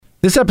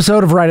This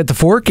episode of Right at the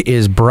Fork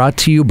is brought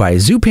to you by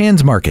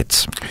Zupan's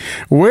Markets.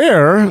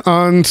 Where,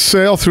 on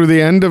sale through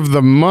the end of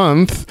the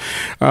month,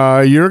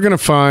 you're going to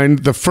find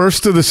the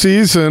first of the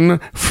season,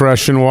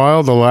 fresh and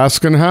wild,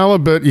 Alaskan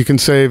halibut. You can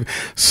save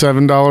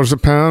 $7 a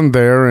pound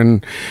there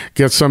and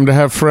get some to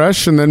have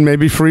fresh and then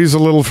maybe freeze a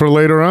little for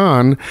later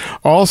on.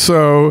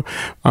 Also,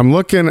 I'm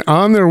looking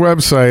on their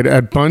website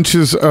at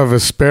bunches of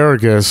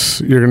asparagus.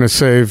 You're going to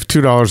save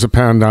 $2 a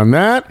pound on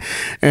that.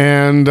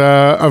 And,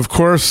 of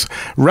course,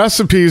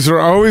 recipes are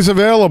always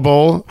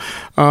available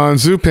on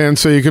Zupan,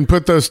 so you can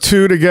put those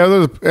two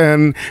together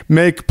and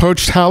make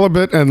poached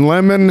halibut and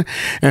lemon,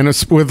 and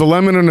with the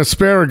lemon and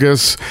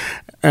asparagus,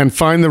 and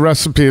find the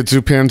recipe at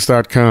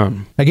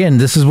zupans.com. Again,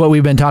 this is what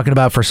we've been talking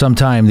about for some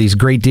time, these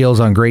great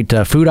deals on great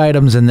food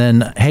items, and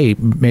then, hey,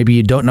 maybe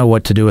you don't know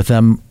what to do with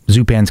them.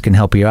 Zupans can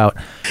help you out.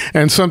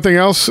 And something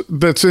else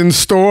that's in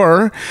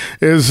store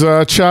is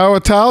Ciao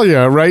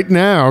Italia right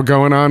now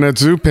going on at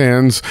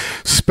Zupans.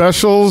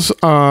 Specials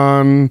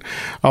on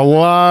a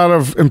lot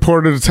of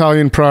imported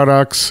Italian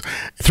products.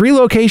 3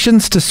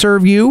 locations to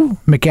serve you: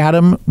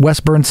 McAdam,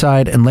 West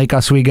Burnside, and Lake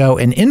Oswego.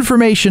 And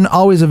information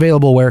always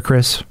available where,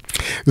 Chris?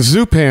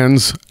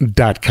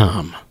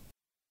 Zupans.com.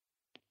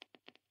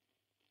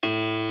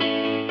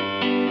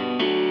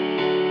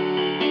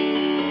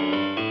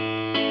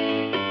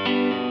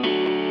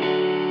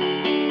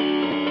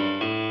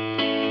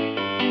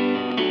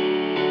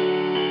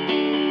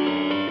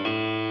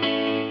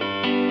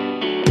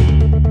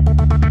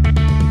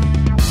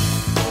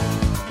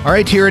 All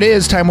right, here it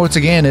is. Time once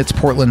again. It's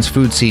Portland's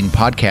Food Scene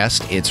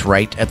Podcast. It's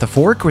Right at the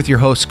Fork with your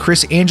host,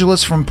 Chris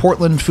Angeles from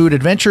Portland Food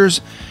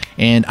Adventures.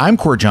 And I'm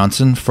Court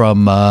Johnson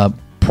from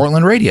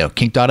Portland Radio,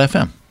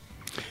 Kink.fm.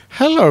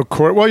 Hello,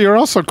 Court. Well, you're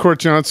also Court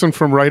Johnson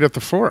from Right at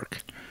the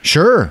Fork.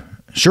 Sure.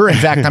 In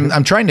fact,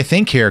 I'm trying to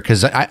think here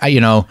because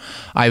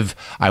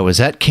I was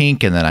at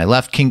Kink and then I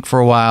left Kink for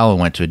a while and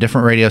went to a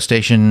different radio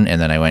station and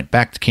then I went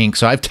back to Kink.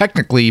 So I've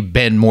technically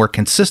been more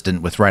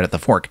consistent with Right at the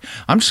Fork.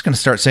 I'm just going to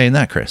start saying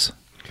that, Chris.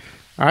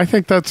 I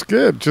think that's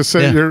good. Just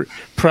say you're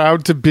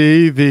proud to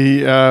be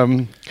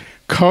the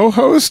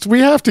co-host. We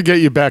have to get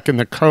you back in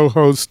the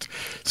co-host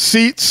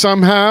seat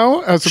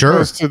somehow, as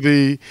opposed to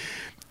the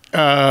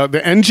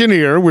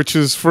engineer, which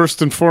is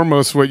first and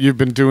foremost what you've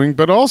been doing.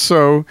 But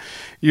also,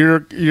 does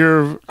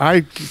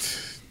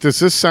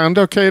this sound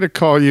okay to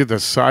call you the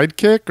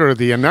sidekick or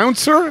the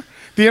announcer?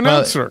 The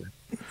announcer.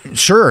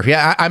 Sure.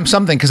 Yeah, I'm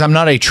something because I'm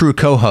not a true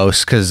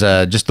co-host because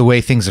just the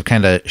way things have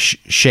kind of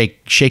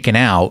shaken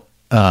out.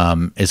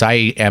 Is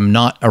I am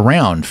not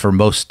around for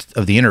most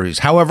of the interviews.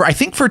 However, I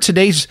think for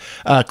today's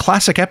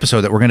classic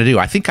episode that we're going to do,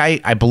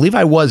 I believe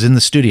I was in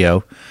the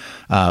studio,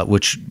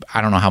 which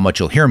I don't know how much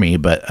you'll hear me,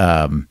 but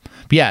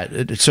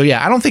yeah. So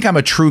yeah, I don't think I'm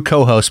a true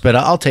co-host, but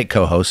I'll take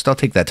co-host. I'll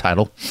take that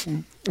title.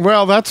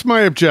 Well, that's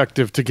my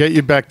objective, to get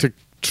you back to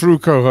true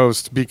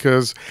co-host,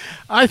 because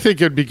I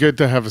think it'd be good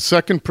to have a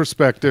second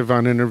perspective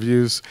on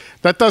interviews.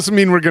 That doesn't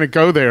mean we're going to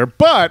go there,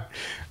 but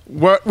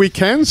what we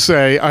can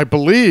say, I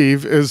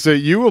believe, is that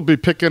you will be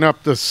picking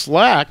up the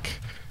slack.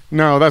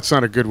 No, that's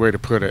not a good way to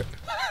put it.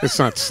 It's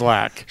not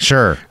slack.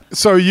 Sure.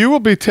 So you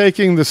will be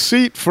taking the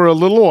seat for a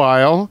little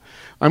while.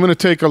 I'm going to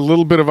take a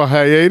little bit of a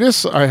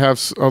hiatus. I have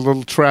a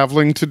little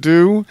traveling to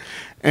do.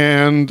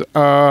 And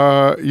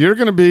you're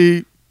going to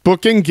be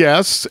booking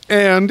guests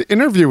and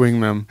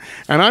interviewing them.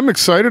 And I'm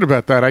excited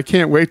about that. I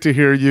can't wait to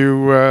hear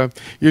you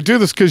do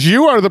this, because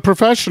you are the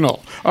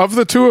professional. Of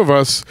the two of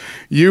us,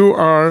 you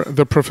are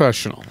the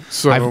professional.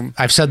 So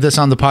I've said this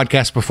on the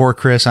podcast before,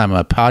 Chris. I'm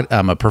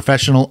a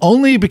professional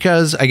only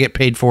because I get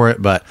paid for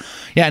it. But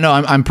yeah, no,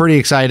 I'm pretty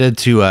excited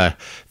to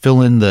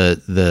fill in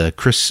the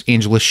Chris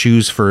Angeles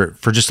shoes for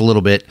just a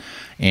little bit.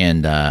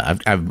 And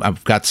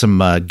I've got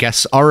some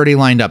guests already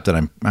lined up that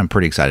I'm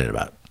pretty excited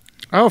about.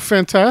 Oh,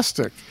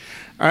 fantastic.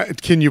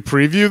 Can you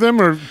preview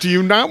them, or do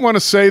you not want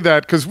to say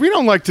that? Because we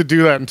don't like to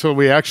do that until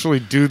we actually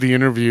do the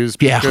interviews.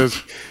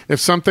 Because if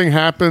something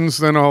happens,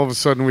 then all of a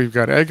sudden we've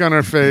got egg on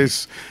our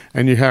face,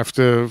 and you have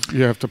to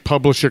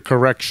publish a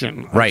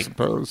correction. I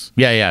suppose.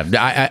 Yeah.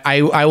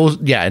 I will.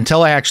 Yeah.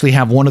 Until I actually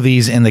have one of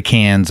these in the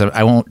cans,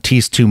 I won't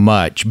tease too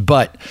much.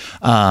 But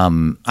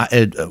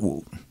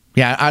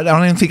yeah, I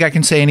don't even think I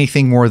can say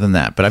anything more than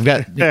that. But I've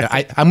got.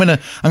 I'm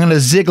gonna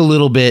zig a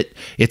little bit.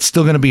 It's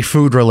still gonna be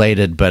food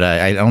related, but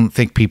I don't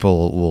think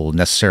people will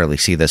necessarily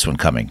see this one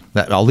coming.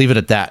 I'll leave it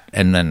at that,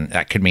 and then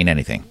that could mean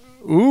anything.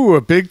 Ooh,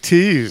 a big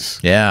tease.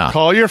 Yeah.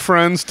 Call your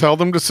friends. Tell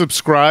them to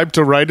subscribe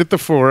to Right at the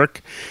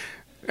Fork,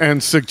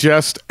 and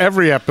suggest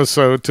every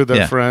episode to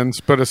their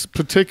friends, but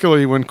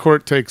particularly when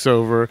Court takes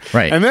over.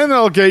 Right. And then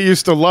they'll get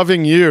used to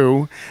loving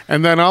you,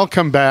 and then I'll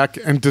come back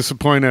and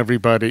disappoint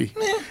everybody.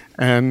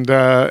 And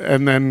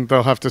then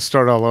they'll have to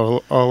start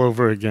all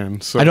over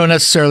again. So I don't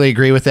necessarily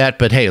agree with that,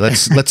 but hey,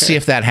 let's see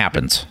if that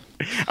happens.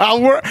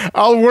 I'll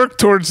work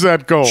towards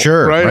that goal.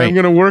 Sure, right? Right. I'm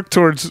going to work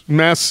towards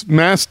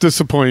mass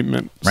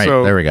disappointment. Right.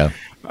 So, there we go.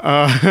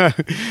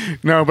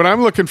 No, but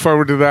I'm looking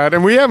forward to that.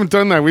 And we haven't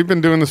done that. We've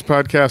been doing this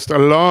podcast a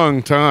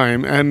long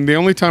time, and the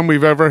only time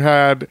we've ever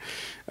had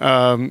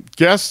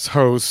guest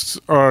hosts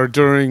are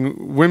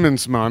during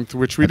Women's Month,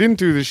 which we didn't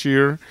do this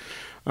year,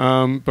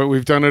 but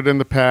we've done it in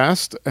the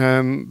past,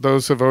 and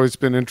those have always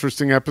been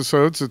interesting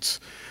episodes. It's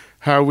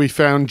how we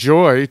found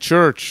Joy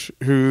Church,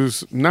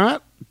 who's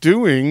not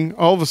doing,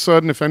 all of a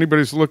sudden, if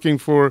anybody's looking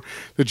for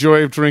the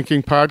Joy of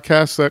Drinking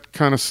podcast, that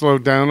kind of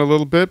slowed down a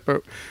little bit,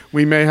 but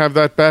we may have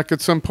that back at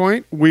some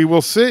point. We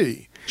will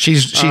see.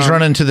 She's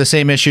run into the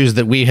same issues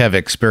that we have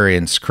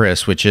experienced,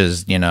 Chris, which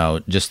is,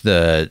 just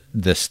the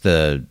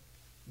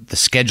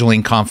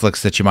scheduling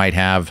conflicts that you might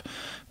have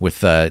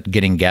with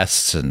getting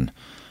guests, and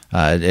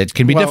it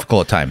can be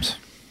difficult at times.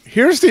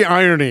 Here's the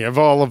irony of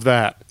all of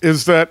that,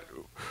 is that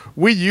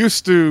we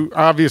used to,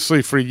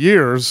 obviously for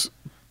years,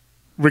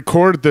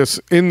 record this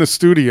in the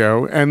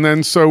studio, and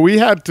then so we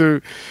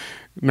but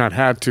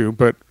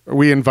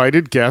we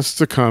invited guests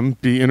to come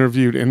be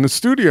interviewed in the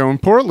studio in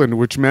Portland,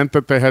 which meant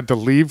that they had to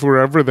leave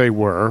wherever they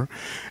were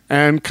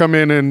and come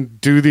in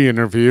and do the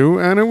interview.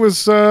 And it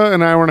was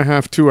an hour and a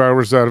half, 2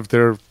 hours out of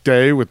their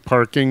day with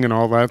parking and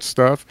all that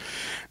stuff.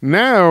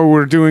 Now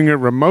we're doing it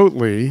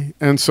remotely,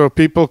 and so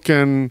people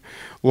can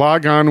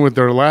log on with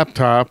their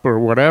laptop or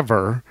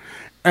whatever.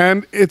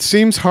 And it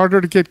seems harder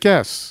to get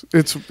guests.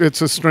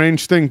 It's a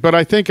strange thing. But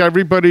I think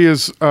everybody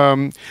is,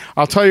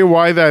 I'll tell you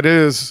why that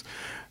is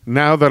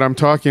now that I'm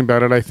talking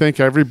about it. I think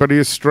everybody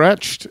is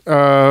stretched.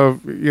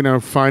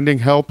 Finding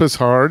help is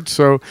hard.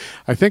 So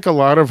I think a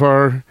lot of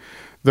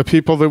the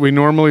people that we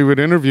normally would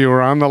interview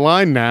are on the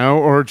line now,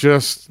 or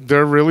just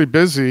they're really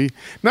busy.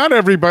 Not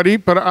everybody,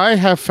 but I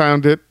have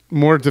found it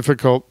more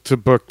difficult to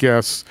book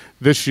guests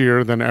this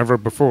year than ever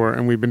before.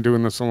 And we've been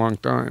doing this a long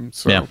time.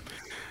 So,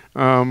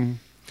 yeah.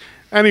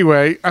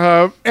 Anyway,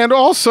 and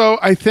also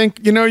I think,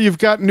 you've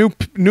got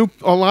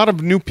a lot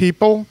of new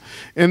people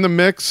in the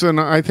mix,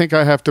 and I think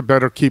I have to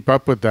better keep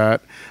up with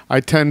that. I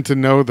tend to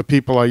know the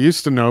people I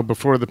used to know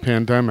before the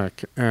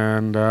pandemic,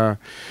 and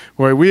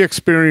what we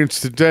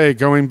experienced today,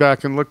 going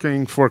back and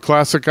looking for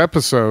classic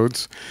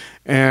episodes,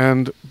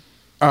 and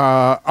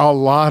a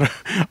lot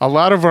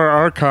of our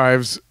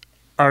archives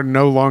are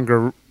no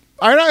longer,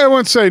 I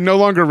won't say no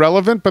longer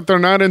relevant, but they're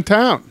not in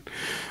town.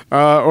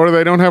 Or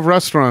they don't have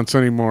restaurants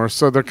anymore,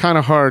 so they're kind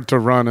of hard to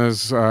run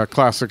as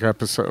classic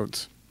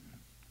episodes.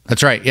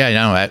 That's right.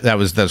 Yeah, that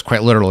was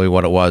quite literally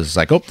what it was. It's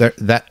like,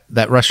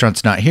 that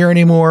restaurant's not here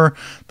anymore.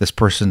 This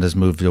person has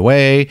moved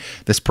away.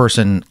 This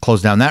person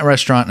closed down that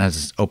restaurant and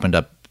has opened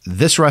up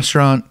this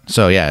restaurant.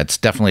 So yeah, it's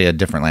definitely a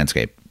different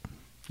landscape.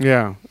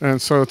 Yeah,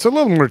 and so it's a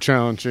little more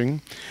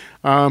challenging.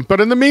 But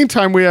in the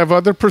meantime, we have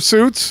other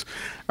pursuits.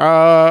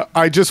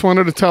 I just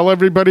wanted to tell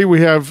everybody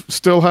we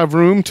still have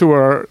room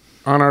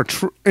on our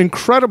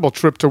incredible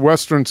trip to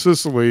Western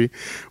Sicily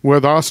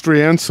with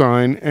Austria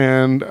Ensign,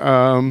 and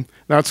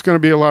that's going to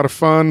be a lot of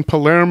fun.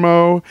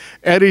 Palermo,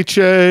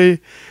 Edice,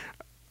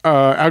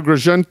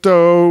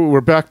 Agrigento,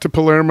 we're back to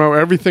Palermo,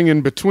 everything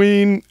in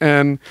between,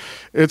 and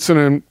it's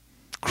an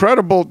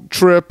incredible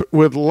trip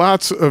with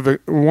lots of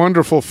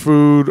wonderful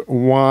food,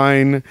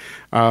 wine,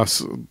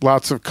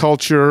 lots of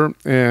culture,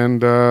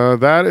 and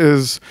that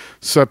is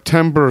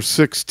September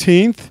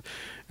 16th,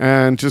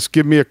 and just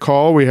give me a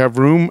call. We have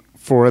room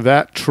for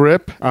that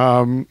trip.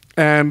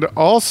 And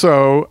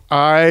also,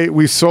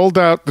 we sold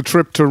out the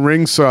trip to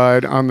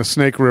Ringside on the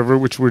Snake River,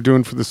 which we're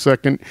doing for the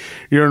second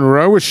year in a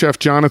row with Chef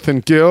Jonathan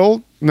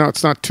Gill. No,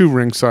 it's not to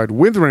Ringside,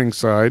 with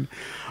Ringside,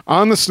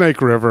 on the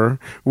Snake River,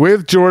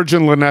 with George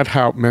and Lynette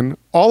Hauptman.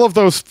 All of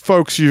those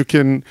folks you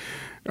can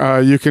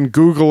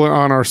Google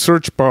on our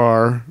search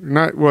bar.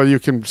 You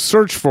can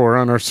search for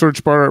on our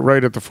search bar at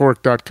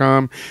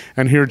rightatthefork.com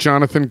and hear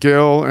Jonathan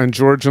Gill and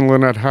George and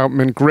Lynette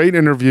Hauptman. Great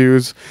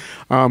interviews.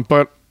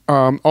 But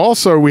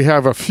also, we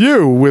have a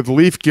few with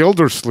Leif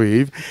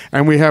Gildersleeve,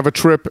 and we have a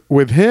trip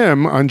with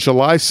him on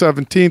July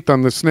 17th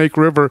on the Snake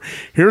River.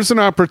 Here's an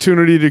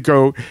opportunity to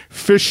go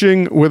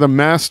fishing with a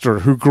master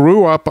who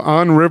grew up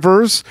on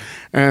rivers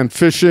and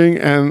fishing.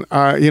 And,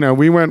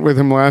 we went with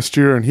him last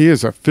year, and he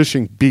is a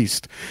fishing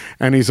beast.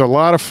 And he's a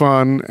lot of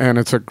fun, and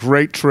it's a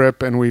great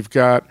trip. And we've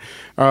got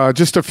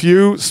just a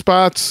few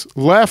spots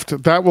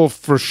left. That will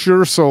for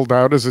sure sold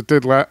out as it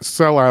did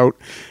sell out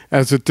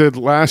as it did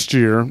last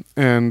year.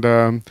 And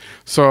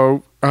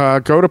so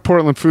go to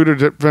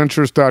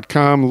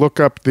portlandfoodadventures.com, look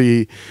up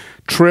the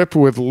trip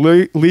with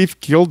Leif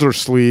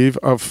Gildersleeve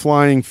of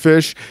Flying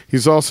Fish.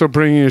 He's also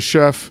bringing his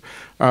chef,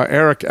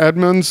 Eric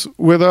Edmonds,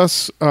 with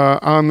us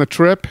on the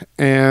trip.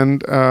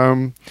 And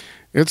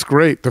it's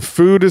great. The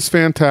food is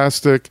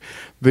fantastic.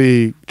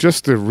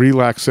 Just the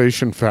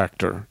relaxation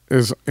factor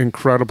is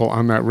incredible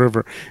on that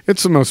river.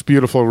 It's the most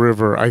beautiful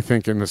river, I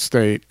think, in the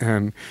state.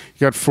 And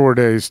you got 4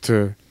 days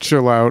to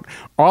chill out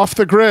off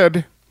the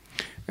grid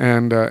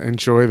and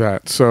enjoy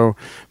that. So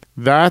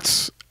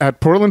that's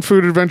at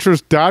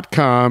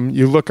portlandfoodadventures.com.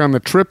 You look on the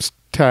trips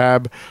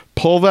tab,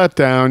 pull that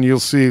down. You'll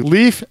see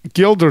Leif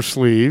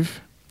Gildersleeve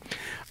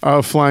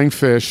of Flying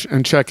Fish,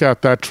 and check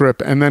out that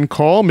trip. And then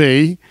call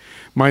me.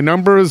 My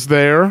number is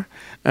there.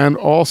 And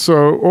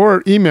also,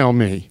 or email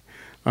me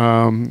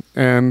and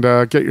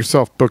get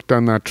yourself booked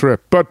on that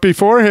trip. But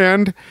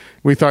beforehand,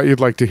 we thought you'd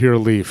like to hear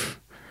Leif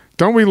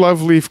Don't we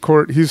love Leaf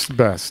Court? He's the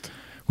best.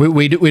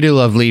 We do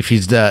love Leaf.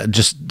 He's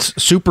just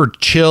super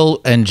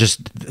chill, and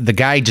just the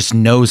guy just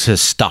knows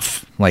his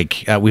stuff.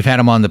 Like we've had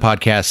him on the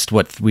podcast.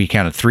 We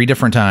counted 3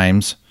 different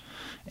times,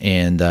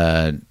 and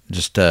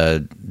just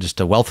a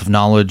wealth of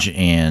knowledge,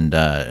 and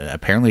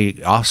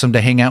apparently awesome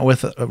to hang out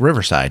with at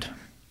Riverside.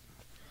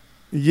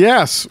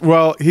 Yes,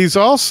 well, he's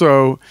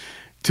also,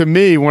 to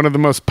me, one of the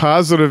most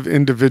positive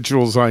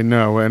individuals I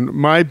know. And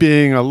my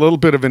being a little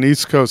bit of an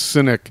East Coast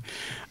cynic,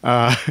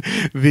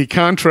 the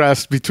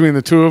contrast between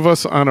the two of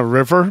us on a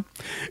river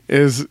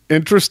is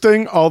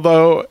interesting.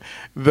 Although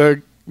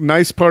the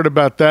nice part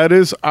about that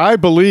is I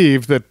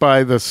believe that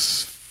by the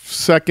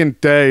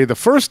second day, the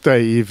first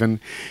day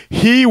even,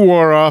 he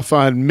wore off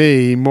on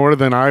me more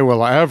than I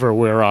will ever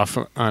wear off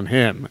on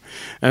him.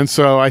 And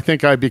so I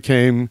think I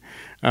became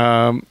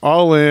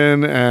all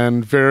in,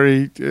 and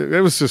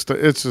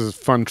it's a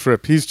fun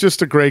trip. He's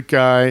just a great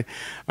guy.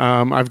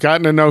 I've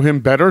gotten to know him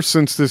better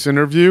since this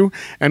interview,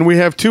 and we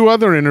have 2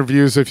 other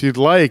interviews if you'd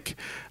like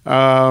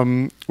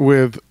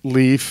with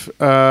Leaf.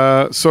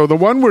 So the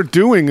one we're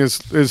doing is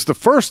the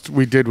first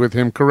we did with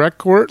him, correct,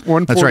 Court?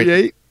 148? That's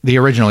right. The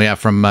original, yeah,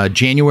 from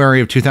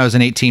January of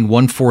 2018,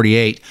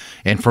 148.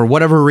 And for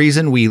whatever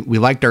reason, we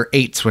liked our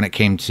 8s when it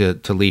came to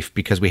Leaf,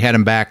 because we had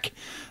him back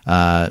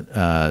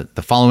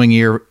the following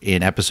year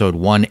in episode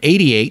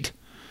 188,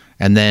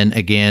 and then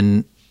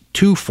again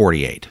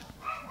 248.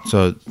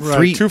 So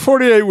right.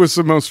 248 was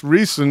the most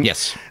recent.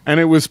 Yes. And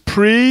it was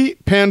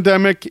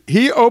pre-pandemic.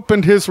 He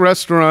opened his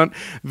restaurant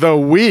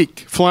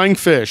Flying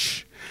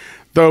Fish,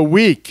 the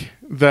week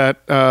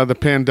that the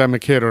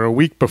pandemic hit, or a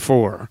week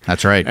before.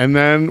 That's right. And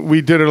then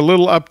we did a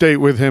little update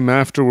with him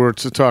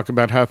afterwards to talk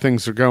about how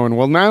things are going.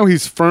 Well, now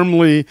he's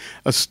firmly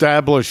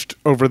established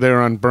over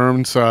there on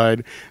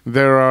Burnside.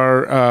 There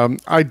are,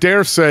 I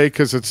dare say,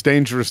 because it's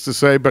dangerous to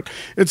say, but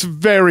it's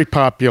very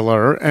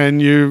popular, and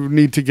you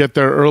need to get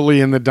there early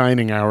in the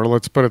dining hour,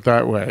 let's put it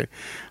that way,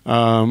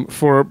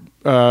 to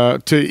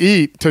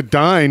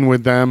dine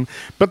with them.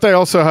 But they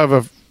also have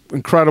an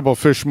incredible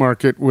fish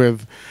market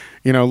with,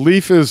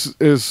 Leaf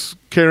is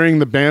carrying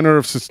the banner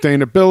of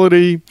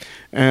sustainability,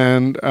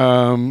 and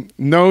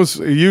knows,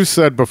 you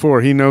said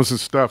before, he knows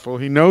his stuff. Well,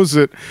 he knows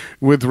it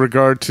with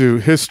regard to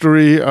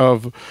history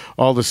of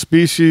all the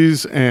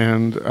species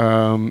and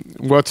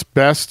what's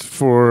best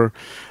for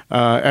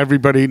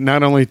everybody,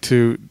 not only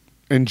to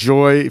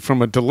enjoy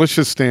from a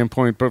delicious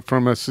standpoint, but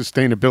from a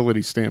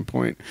sustainability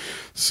standpoint.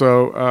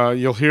 So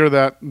you'll hear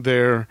that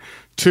there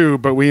too,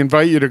 but we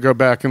invite you to go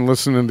back and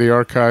listen in the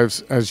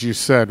archives, as you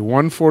said,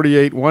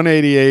 148,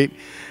 188,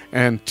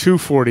 and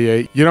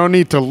 248. You don't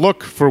need to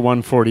look for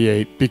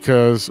 148,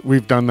 because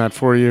we've done that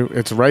for you.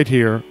 It's right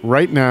here,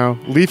 right now.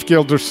 Leaf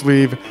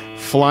Gildersleeve,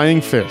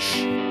 Flying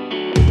Fish.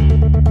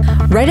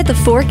 Right at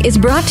the Fork is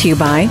brought to you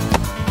by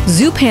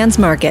Zupan's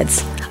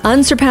Markets.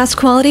 Unsurpassed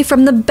quality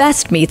from the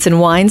best meats and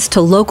wines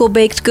to local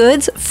baked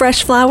goods,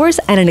 fresh flowers,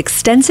 and an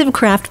extensive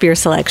craft beer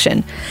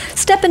selection.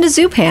 Step into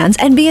Zupan's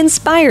and be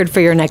inspired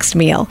for your next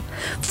meal.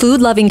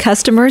 Food-loving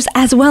customers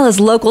as well as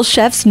local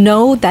chefs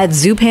know that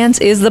Zupan's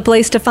is the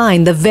place to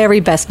find the very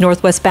best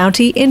Northwest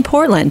bounty in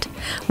Portland,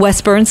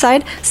 West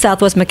Burnside,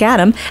 Southwest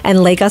Macadam,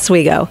 and Lake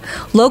Oswego.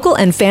 Local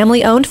and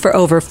family-owned for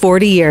over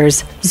 40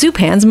 years.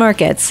 Zupan's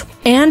Markets.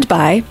 And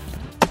by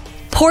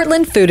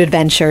Portland Food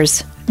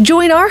Adventures.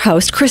 Join our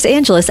host, Chris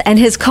Angeles, and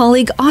his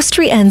colleague,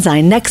 Austri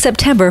Ensign, next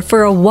September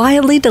for a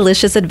wildly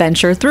delicious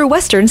adventure through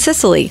Western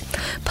Sicily.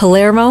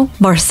 Palermo,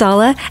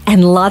 Marsala,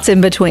 and lots in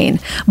between.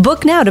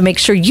 Book now to make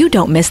sure you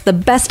don't miss the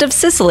best of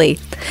Sicily.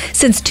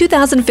 Since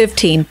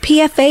 2015,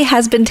 PFA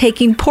has been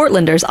taking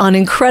Portlanders on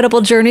incredible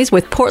journeys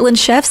with Portland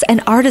chefs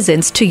and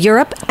artisans to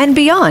Europe and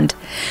beyond.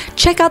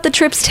 Check out the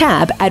trips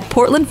tab at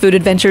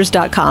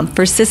portlandfoodadventures.com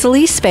for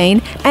Sicily,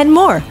 Spain, and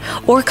more.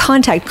 Or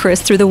contact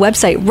Chris through the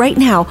website right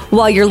now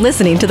while you're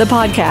listening to the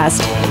podcast.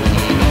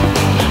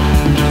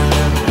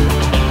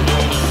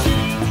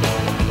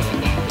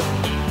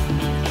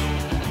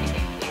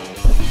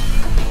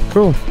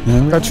 Cool.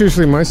 That's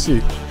usually my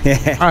seat.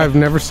 I've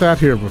never sat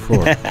here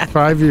before.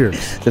 5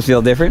 years. Does it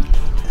feel different?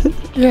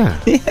 Yeah.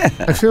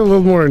 I feel a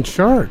little more in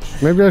charge.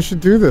 Maybe I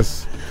should do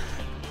this.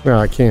 No,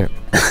 I can't.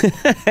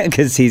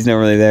 Because he's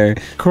normally there.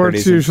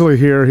 Court's usually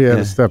here. He had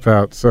to step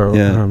out.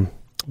 So,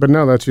 but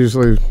no, that's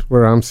usually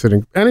where I'm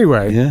sitting.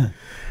 Anyway,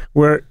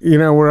 where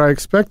I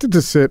expected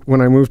to sit when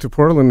I moved to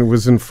Portland, it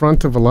was in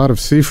front of a lot of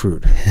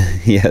seafood.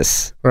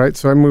 Yes. Right.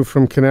 So I moved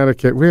from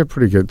Connecticut. We have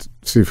pretty good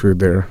seafood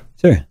there.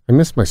 Sure. I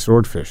miss my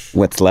swordfish.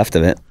 What's left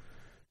of it.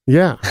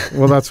 Yeah.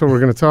 Well, that's what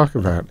we're going to talk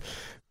about.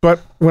 But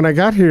when I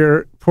got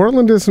here,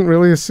 Portland isn't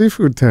really a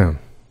seafood town.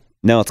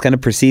 No, it's kind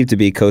of perceived to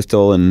be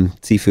coastal and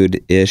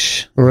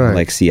seafood-ish, right,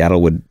 like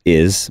Seattle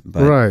is.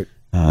 But right.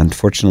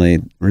 Unfortunately,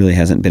 it really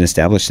hasn't been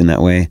established in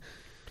that way.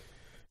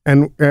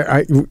 And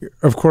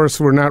of course,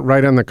 we're not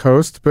right on the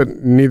coast, but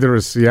neither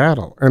is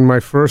Seattle. And my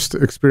first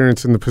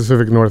experience in the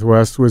Pacific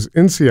Northwest was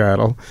in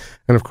Seattle.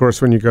 And of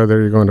course, when you go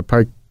there, you're going to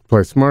Pike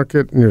Place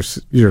Market, and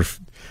you're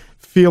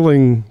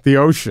feeling the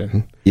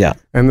ocean,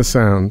 and the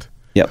sound.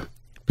 Yep.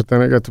 but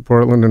then I got to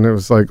Portland and it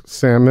was like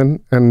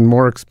salmon and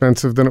more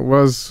expensive than it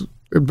was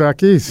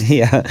back east.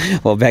 Yeah.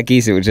 Well, back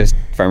east, it was just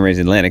farm-raised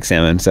Atlantic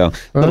salmon, so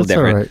a little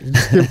different.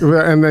 All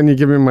right. And then you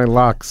give me my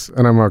lox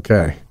and I'm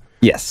okay.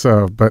 Yes.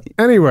 So, but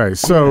anyway,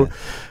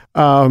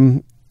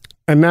 and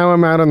now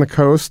I'm out on the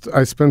coast.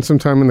 I spent some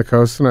time on the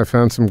coast and I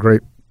found some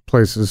great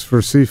places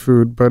for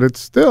seafood, but it's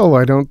still,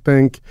 I don't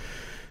think,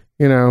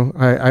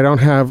 I don't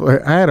have,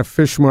 I had a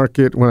fish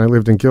market when I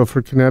lived in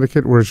Guilford,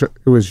 Connecticut, where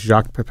it was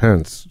Jacques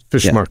Pepin's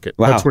fish market.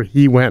 Wow. That's where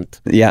he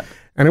went. Yeah.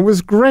 And it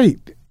was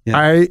great.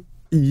 Yeah.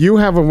 You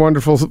have a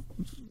wonderful,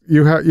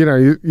 you have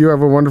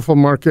a wonderful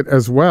market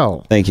as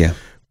well. Thank you.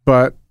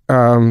 But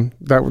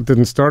that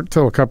didn't start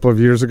till a couple of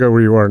years ago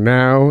where you are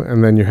now,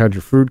 and then you had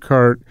your food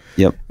cart.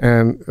 Yep.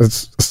 And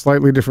it's a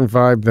slightly different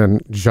vibe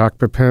than Jacques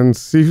Pepin's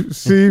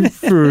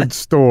seafood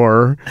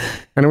store,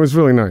 and it was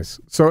really nice.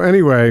 So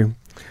anyway,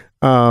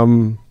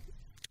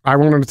 I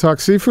wanted to talk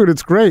seafood.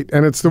 It's great,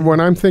 and it's when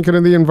I'm thinking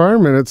of the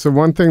environment, it's the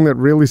one thing that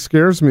really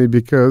scares me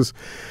because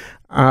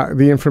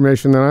the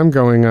information that I'm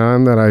going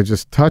on that I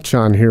just touch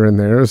on here and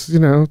there is,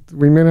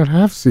 we may not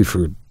have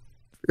seafood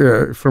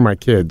for my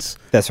kids.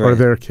 That's right. Or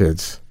their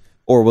kids.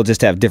 Or we'll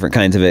just have different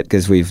kinds of it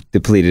because we've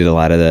depleted a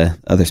lot of the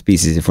other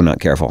species if we're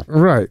not careful.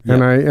 Right. Yeah.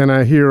 And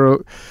I hear,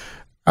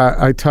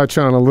 I touch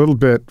on a little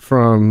bit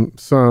from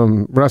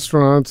some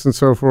restaurants and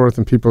so forth,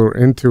 and people are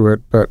into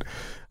it, but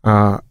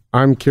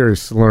I'm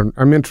curious to learn.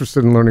 I'm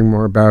interested in learning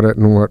more about it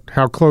and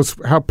how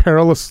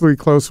perilously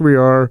close we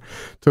are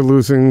to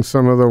losing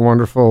some of the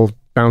wonderful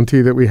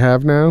bounty that we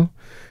have now,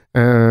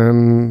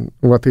 and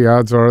what the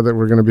odds are that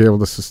we're going to be able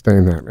to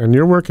sustain that. And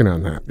you're working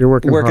on that. You're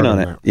working hard on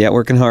it. That. Yeah,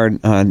 working hard.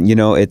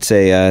 It's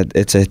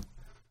a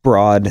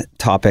broad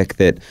topic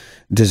that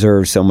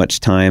deserves so much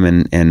time,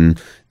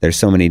 and there's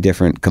so many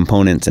different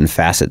components and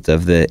facets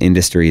of the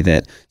industry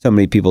that so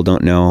many people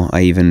don't know.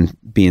 I even,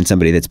 being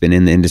somebody that's been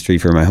in the industry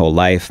for my whole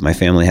life, my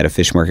family had a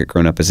fish market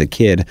growing up as a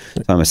kid.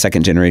 So I'm a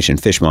second generation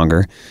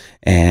fishmonger,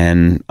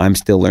 and I'm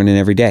still learning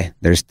every day.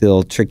 There's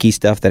still tricky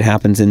stuff that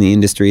happens in the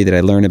industry that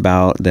I learn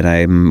about, that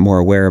I'm more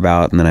aware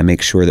about, and then I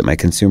make sure that my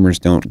consumers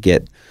don't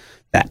get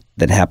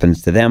that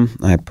happens to them.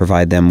 I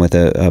provide them with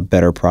a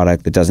better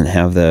product that doesn't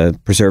have the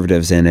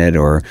preservatives in it,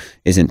 or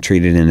isn't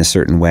treated in a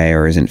certain way,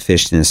 or isn't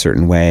fished in a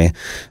certain way.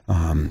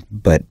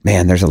 But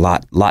man, there's a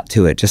lot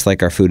to it. Just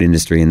like our food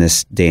industry in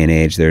this day and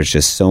age, there's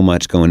just so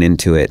much going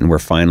into it. And we're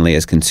finally,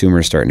 as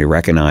consumers, starting to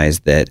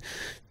recognize that,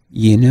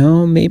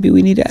 maybe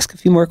we need to ask a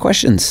few more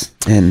questions.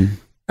 And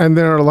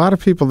there are a lot of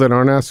people that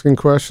aren't asking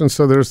questions.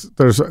 So there's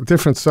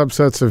different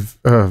subsets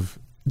of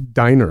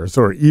diners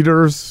or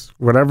eaters,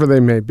 whatever they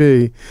may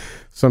be.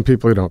 Some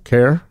people who don't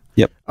care.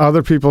 Yep.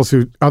 Other people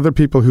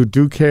who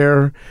do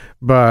care,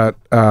 but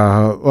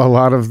a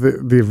lot of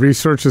the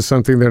research is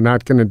something they're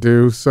not going to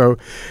do. So,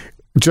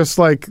 just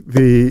like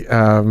the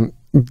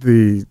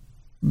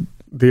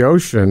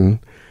ocean,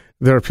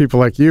 there are people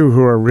like you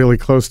who are really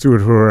close to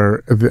it, who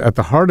are at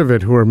the heart of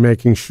it, who are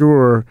making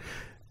sure,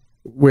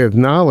 with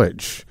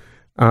knowledge,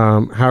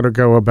 how to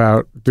go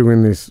about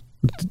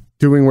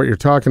doing what you're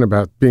talking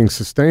about, being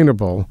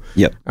sustainable.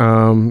 Yep.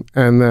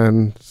 And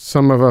then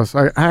some of us,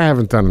 I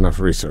haven't done enough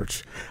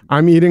research.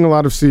 I'm eating a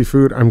lot of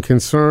seafood. I'm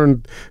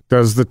concerned.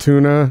 Does the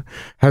tuna,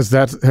 has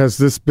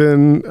this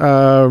been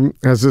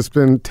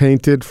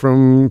tainted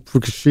from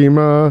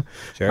Fukushima?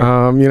 Sure.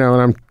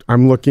 And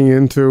I'm looking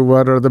into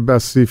what are the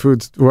best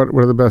seafoods, what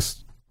are the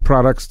best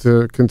products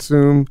to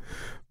consume,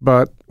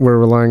 but we're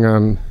relying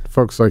on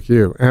folks like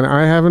you. And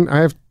I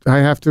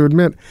have to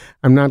admit,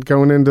 I'm not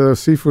going into the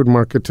seafood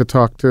market to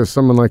talk to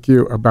someone like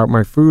you about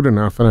my food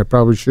enough, and I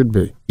probably should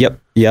be.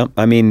 Yep.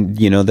 I mean,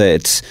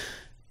 it's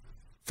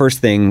first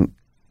thing,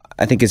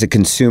 I think as a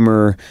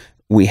consumer,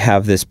 we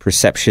have this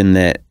perception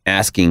that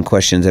asking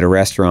questions at a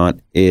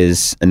restaurant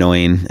is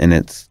annoying, and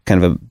it's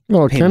kind of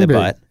a pain in the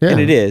butt. Yeah. And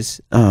it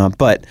is.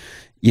 But,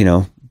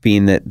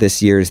 being that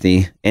this year is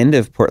the end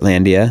of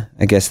Portlandia,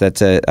 I guess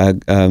that's a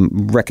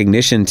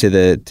recognition to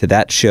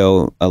that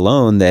show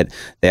alone, that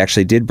they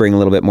actually did bring a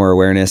little bit more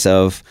awareness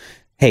of,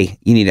 hey,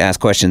 you need to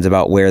ask questions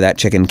about where that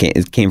chicken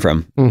came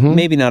from. Mm-hmm.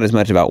 Maybe not as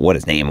much about what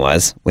his name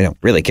was. We don't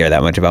really care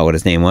that much about what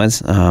his name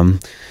was.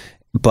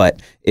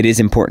 But it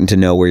is important to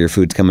know where your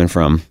food's coming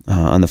from.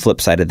 On the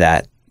flip side of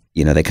that,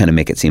 they kind of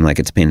make it seem like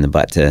it's a pain in the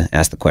butt to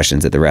ask the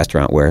questions at the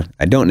restaurant, where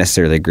I don't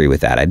necessarily agree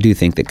with that. I do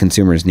think that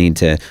consumers need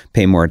to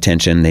pay more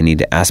attention. They need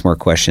to ask more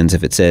questions.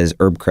 If it says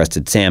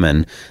herb-crusted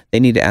salmon, they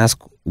need to ask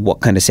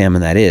what kind of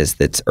salmon that is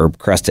that's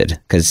herb-crusted.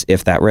 Because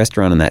if that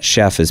restaurant and that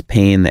chef is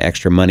paying the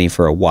extra money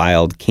for a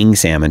wild king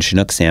salmon,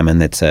 Chinook salmon,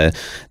 that's the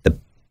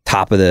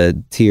top of the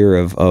tier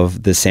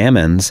of the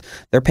salmons,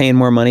 they're paying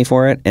more money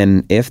for it.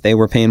 And if they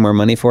were paying more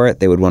money for it,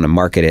 they would want to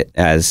market it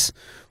as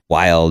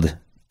wild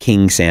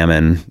king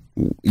salmon,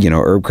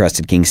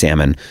 herb-crusted king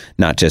salmon,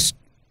 not just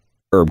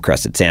herb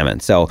crusted salmon.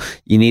 So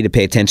you need to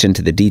pay attention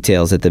to the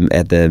details on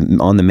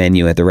the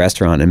menu at the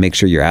restaurant and make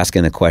sure you're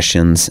asking the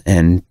questions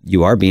and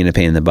you are being a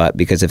pain in the butt,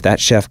 because if that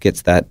chef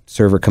gets that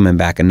server coming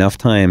back enough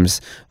times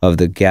of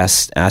the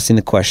guests asking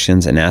the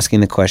questions and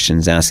asking the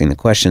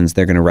questions,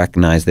 they're going to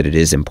recognize that it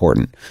is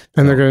important.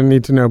 And they're going to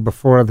need to know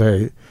before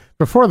the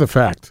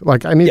fact.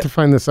 Like, I need to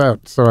find this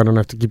out so I don't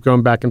have to keep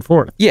going back and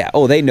forth. Yeah.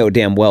 Oh, they know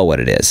damn well what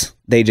it is.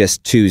 They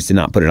just choose to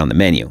not put it on the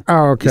menu.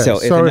 Oh, okay. So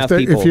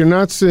if you're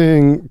not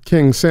seeing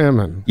king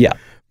salmon,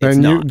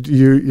 then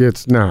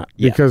it's not,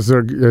 because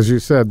they're, as you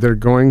said, they're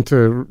going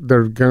to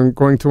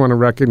want to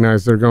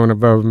recognize they're going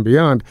above and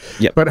beyond.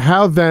 Yep. But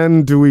how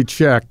then do we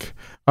check,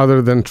 other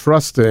than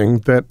trusting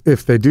that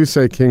if they do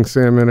say king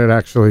salmon, it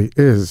actually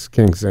is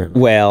king salmon?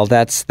 Well,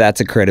 that's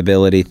a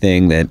credibility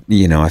thing that,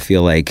 I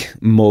feel like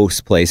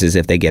most places,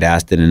 if they get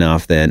asked it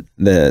enough, that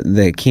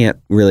they can't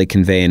really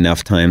convey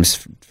enough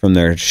times from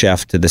their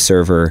chef to the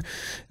server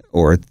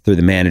or through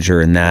the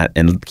manager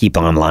and keep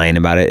on lying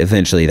about it.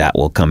 Eventually that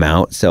will come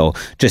out. So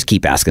just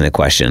keep asking the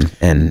question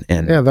and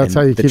that's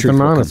how you keep them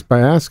honest, by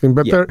asking.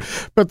 But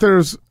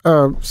there's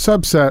a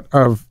subset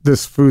of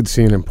this food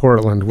scene in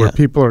Portland where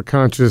people are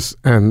conscious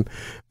and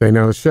they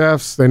know the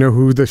chefs, they know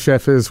who the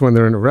chef is when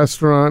they're in a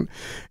restaurant,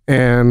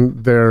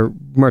 and they're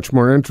much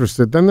more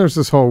interested. Then there's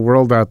this whole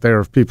world out there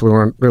of people who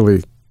aren't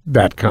really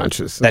that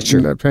conscious. That's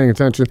true. Not paying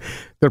attention.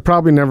 They're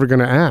probably never going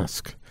to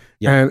ask.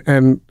 Yeah.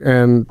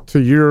 And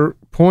to your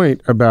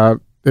point about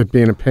it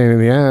being a pain in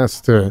the ass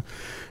to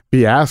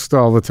be asked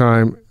all the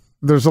time,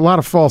 there's a lot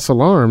of false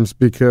alarms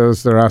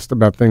because they're asked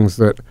about things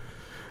that,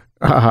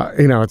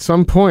 at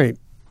some point,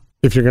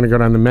 if you're going to go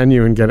down the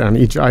menu and get on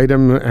each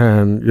item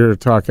and you're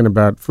talking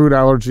about food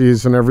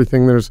allergies and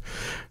everything, there's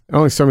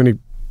only so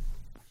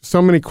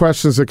many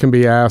questions that can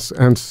be asked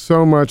and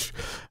so much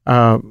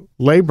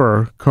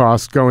labor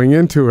cost going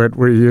into it,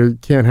 where you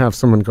can't have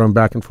someone going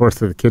back and forth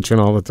to the kitchen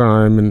all the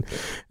time.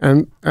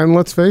 And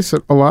let's face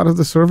it, a lot of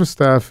the service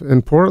staff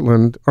in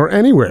Portland or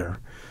anywhere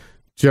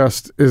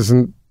just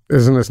isn't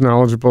as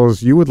knowledgeable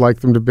as you would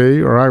like them to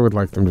be or I would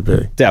like them to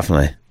be.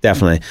 Definitely.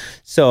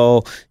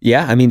 So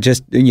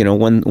just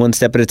one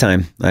step at a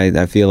time.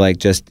 I feel like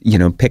just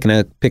picking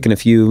a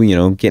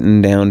few,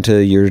 getting down to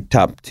your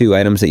top 2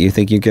 items that you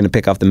think you're going to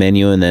pick off the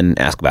menu, and then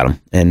ask about them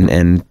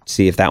and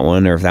see if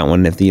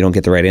you don't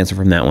get the right answer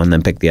from that one,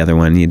 then pick the other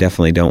one. You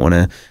definitely don't want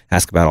to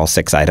ask about all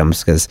 6 items,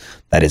 because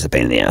that is a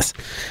pain in the ass.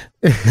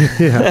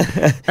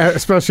 Yeah,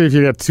 especially if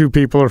you got 2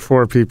 people or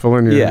 4 people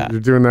and you're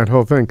doing that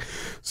whole thing.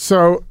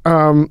 So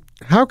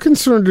how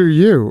concerned are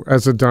you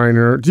as a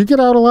diner? Do you get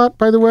out a lot,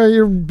 by the way?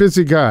 You're a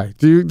busy guy.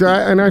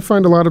 And I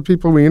find a lot of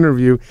people we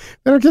interview,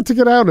 they don't get to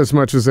get out as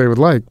much as they would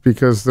like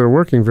because they're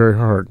working very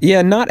hard.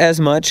 Yeah, not as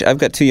much. I've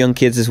got 2 young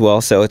kids as well,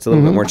 so it's a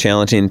little bit more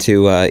challenging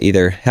to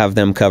either have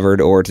them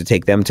covered or to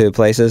take them to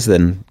places,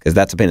 because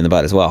that's a pain in the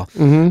butt as well.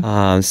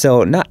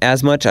 So not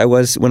as much.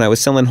 When I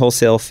was selling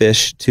wholesale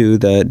fish to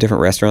the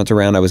different restaurants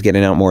around, I was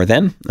getting out more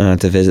then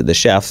to visit the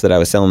chefs that I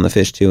was selling the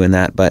fish to and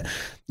that. But,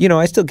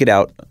 I still get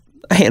out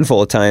a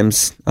handful of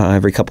times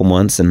every couple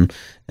months and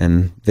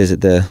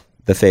visit the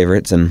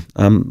favorites, and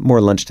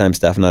more lunchtime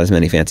stuff, not as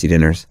many fancy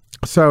dinners.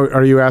 So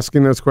are you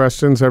asking those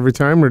questions every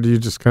time, or do you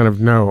just kind of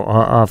know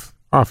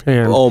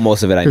offhand? Oh,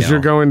 most of it I know. Because you're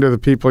going to the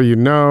people you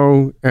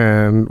know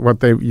and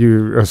what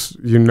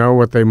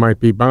what they might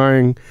be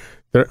buying.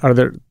 Are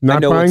they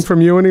not buying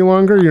from you any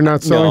longer? You're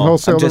not selling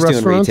wholesale to restaurants?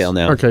 I'm just doing retail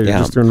now. Okay, you're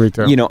just doing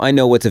retail. I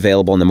know what's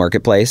available in the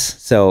marketplace.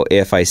 So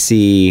if I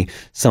see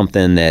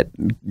something that,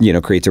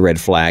 creates a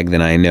red flag,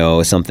 then I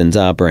know something's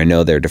up, or I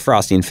know they're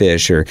defrosting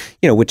fish, or,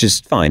 which is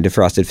fine.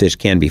 Defrosted fish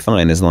can be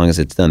fine as long as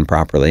it's done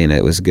properly and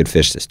it was a good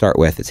fish to start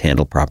with. It's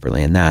handled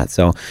properly and that.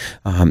 So,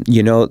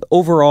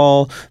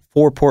 overall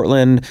for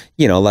Portland,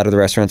 a lot of the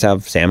restaurants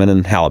have salmon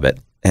and halibut,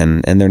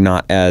 and they're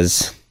not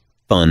as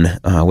fun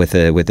with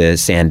the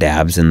sand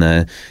dabs and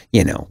the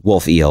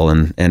wolf eel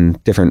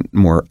and different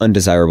more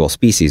undesirable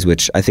species,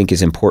 which I think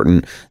is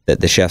important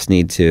that the chefs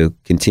need to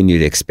continue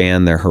to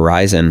expand their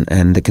horizon,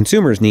 and the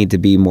consumers need to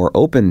be more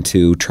open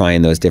to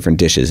trying those different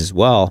dishes as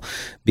well,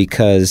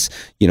 because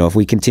if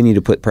we continue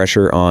to put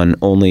pressure on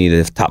only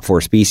the top 4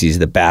 species,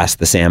 the bass,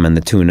 the salmon,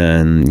 the tuna,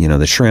 and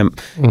the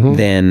shrimp,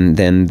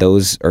 then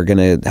those are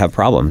going to have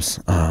problems,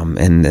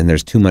 and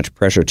there's too much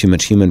pressure, too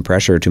much human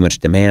pressure, too much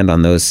demand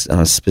on those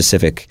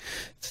specific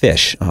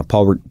fish.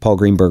 Paul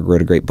Greenberg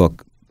wrote a great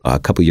book a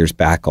couple years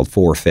back called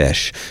 4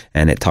 Fish,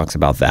 and it talks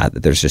about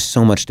that there's just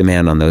so much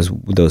demand on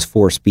those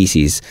 4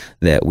 species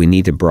that we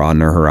need to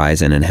broaden our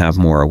horizon and have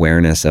more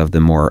awareness of the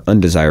more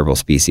undesirable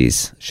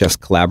species. Chefs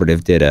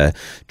Collaborative did a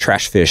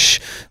trash fish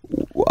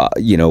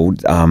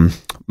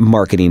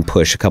marketing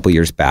push a couple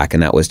years back,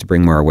 and that was to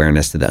bring more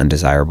awareness to the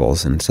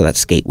undesirables. And so that's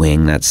skate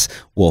wing, that's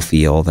wolf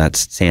eel,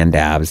 that's sand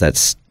dabs,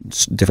 that's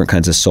different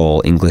kinds of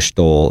sole, English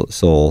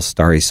sole,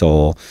 starry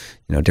sole,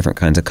 different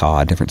kinds of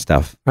cod, different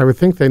stuff. I would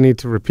think they need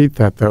to repeat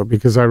that, though,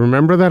 because I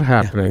remember that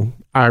happening.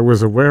 Yeah. I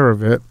was aware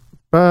of it,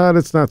 but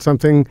it's not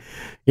something,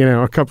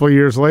 a couple of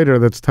years later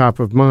that's top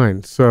of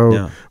mind.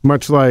 So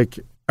much like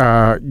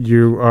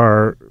you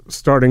are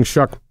starting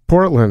Shuck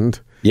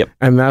Portland, Yep.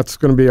 And that's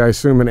going to be, I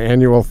assume, an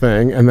annual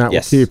thing, and that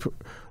will keep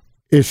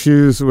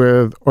issues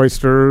with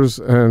oysters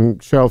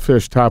and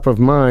shellfish top of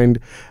mind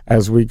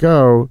as we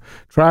go.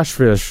 Trash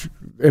fish,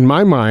 in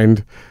my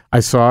mind,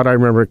 I saw it. I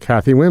remember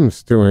Kathy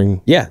Wims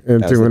doing that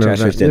was the trash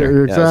fish dinner.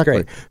 Yeah, exactly. That was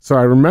great. So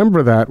I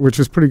remember that, which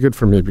is pretty good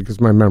for me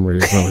because my memory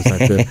is always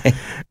that good.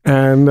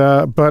 And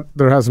but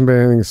there hasn't been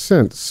anything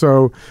since.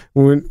 So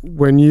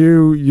when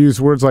you use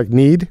words like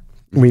need,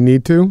 we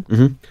need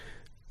to.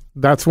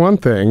 That's one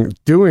thing.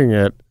 Doing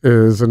it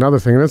is another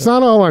thing. And it's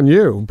not all on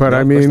you, but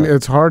I mean,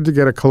 it's hard to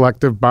get a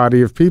collective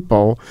body of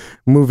people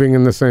moving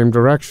in the same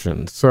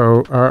direction.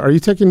 So are you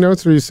taking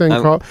notes, or are you saying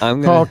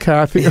call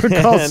Kathy or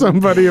call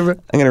somebody? I'm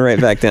going to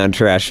write back down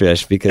trash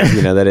fish because,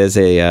 that is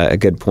a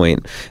good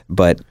point.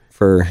 But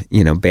for,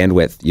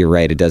 bandwidth, you're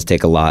right. It does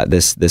take a lot.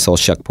 This whole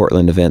Shuck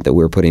Portland event that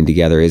we're putting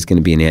together is going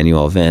to be an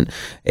annual event.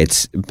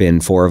 It's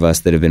been 4 of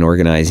us that have been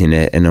organizing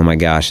it. And oh my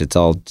gosh, it's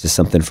all just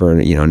something for,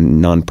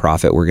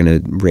 nonprofit. We're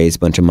going to raise a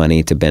bunch of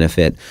money to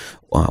benefit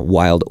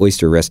wild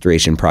oyster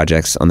restoration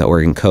projects on the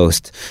Oregon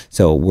coast.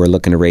 So we're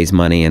looking to raise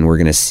money, and we're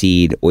going to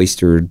seed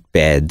oyster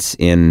beds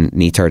in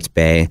Netarts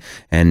Bay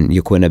and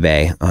Yaquina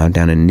Bay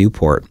down in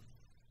Newport.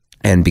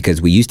 And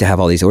because we used to have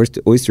all these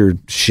oyster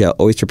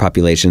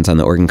populations on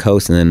the Oregon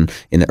coast, and then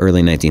in the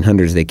early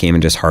 1900s, they came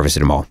and just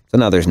harvested them all. So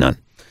now there's none.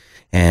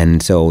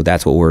 And so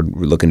that's what we're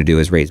looking to do,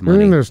 is raise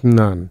money. There's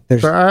none.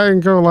 So I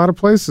can go a lot of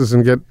places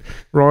and get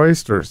raw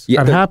oysters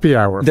at happy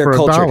hour for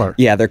 $1.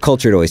 Yeah, they're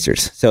cultured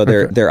oysters. So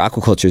they're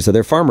aquaculture. So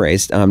they're farm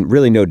raised.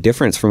 Really no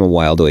difference from a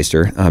wild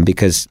oyster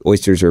because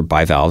oysters are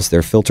bivalves.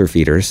 They're filter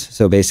feeders.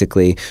 So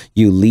basically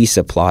you lease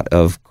a plot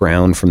of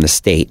ground from the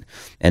state,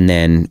 and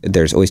then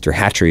there's oyster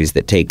hatcheries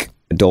that take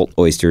adult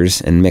oysters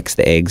and mix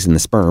the eggs and the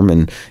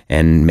sperm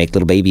and make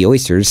little baby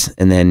oysters.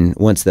 And then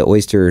once the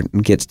oyster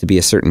gets to be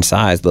a certain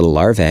size, little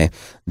larvae,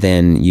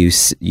 then you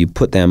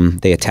put them,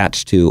 they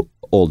attach to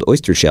old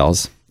oyster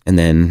shells. And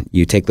then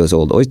you take those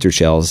old oyster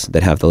shells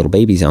that have the little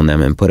babies on them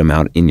and put them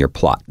out in your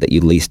plot that you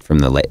leased from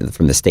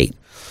the state.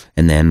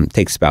 And then it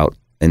takes about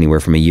anywhere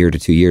from 1 year to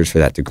 2 years for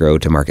that to grow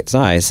to market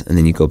size. And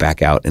then you go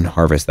back out and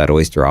harvest that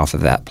oyster off of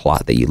that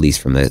plot that you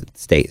leased from the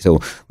state. So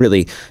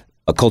really,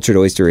 a cultured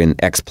oyster in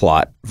X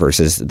plot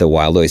versus the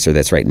wild oyster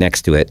that's right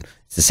next to it,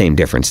 it's the same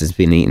difference. It's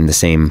been eating the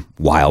same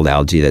wild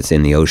algae that's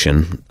in the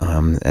ocean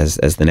as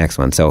the next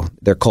one. So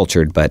they're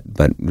cultured, but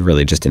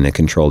really just in a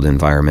controlled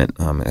environment,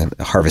 a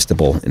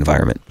harvestable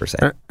environment per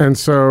se. And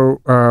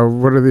so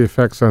what are the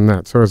effects on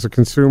that? So as a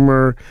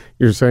consumer,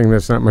 you're saying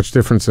there's not much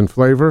difference in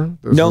flavor?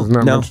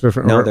 Much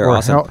different. No, they're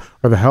awesome.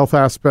 Or the health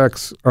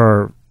aspects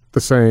are the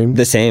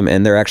same,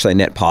 and they're actually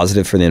net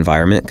positive for the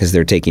environment because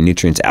they're taking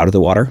nutrients out of the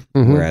water.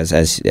 Whereas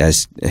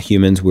as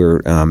humans,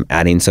 we're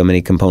adding so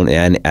many components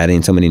and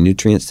adding so many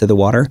nutrients to the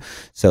water.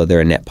 So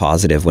they're a net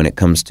positive when it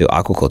comes to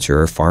aquaculture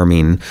or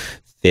farming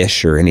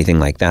fish or anything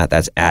like that.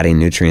 That's adding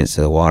nutrients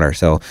to the water.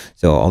 So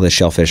all this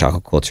shellfish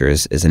aquaculture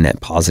is a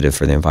net positive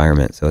for the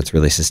environment. So it's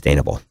really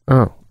sustainable.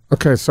 Oh,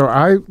 okay. So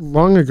I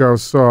long ago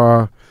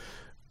saw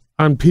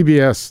on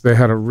PBS, they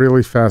had a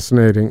really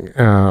fascinating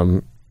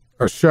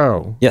a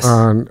show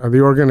on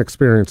the Oregon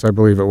Experience, I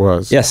believe it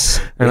was.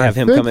 Yes, and I have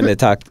him coming to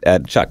talk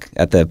at Chuck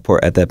at the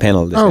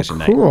panel discussion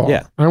night. Oh, cool!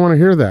 Yeah, I want to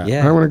hear that.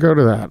 Yeah. I want to go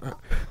to that.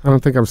 I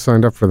don't think I'm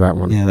signed up for that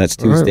one. Yeah, that's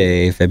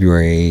Tuesday,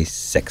 February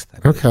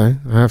 6th. Okay,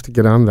 I have to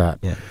get on that.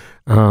 Yeah.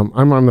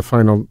 I'm on the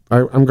final.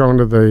 I'm going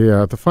to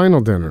the final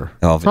dinner.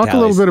 Oh, talk a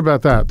little bit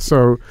about that.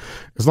 So,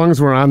 as long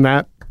as we're on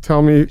that, tell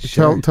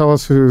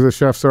us who the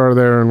chefs are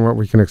there and what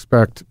we can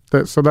expect.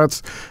 So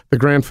that's the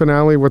grand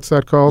finale. What's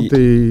that called?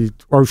 The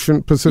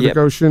Pacific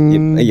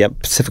Ocean? Yep,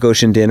 Pacific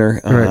Ocean dinner.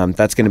 Right.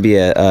 That's going to be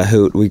a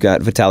hoot. We've got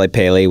Vitaly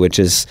Paley, which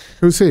is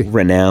who's he?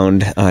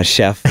 Renowned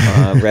chef,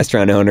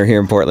 restaurant owner here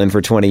in Portland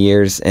for 20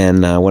 years,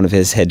 and one of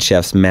his head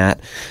chefs, Matt,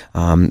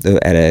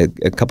 at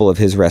a couple of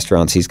his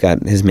restaurants. He's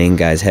got his main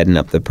guys heading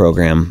up the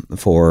program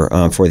for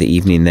the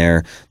evening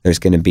there. There's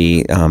going to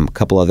be a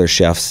couple other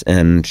chefs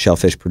and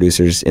shellfish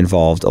producers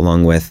involved,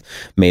 along with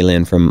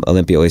Maylin from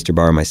Olympia Oyster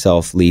Bar,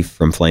 myself, Leaf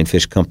from Flying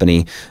Fish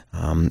Company,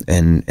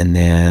 and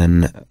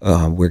then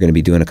we're going to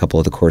be doing a couple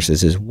of the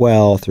courses as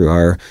well through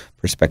our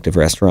respective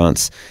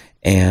restaurants.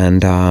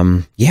 And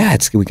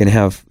we can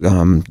have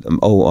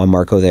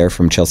Marco there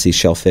from Chelsea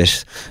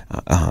Shellfish.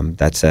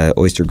 That's an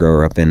oyster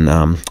grower up in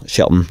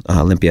Shelton,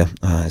 Olympia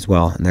as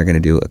well. And they're going to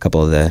do a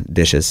couple of the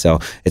dishes. So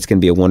it's going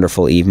to be a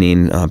wonderful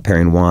evening,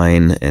 pairing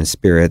wine and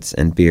spirits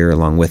and beer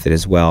along with it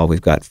as well. We've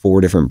got 4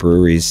 different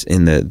breweries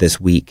in this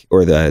week,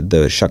 or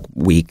the Shuck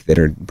week, that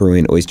are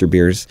brewing oyster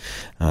beers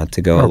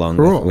to go along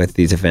with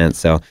these events.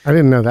 So I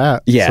didn't know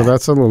that. Yeah. So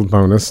that's a little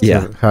bonus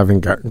to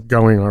having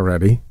going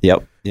already.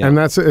 Yep. Yeah. And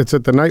it's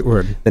at the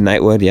Nightwood. The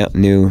Nightwood, yeah,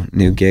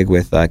 new gig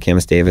with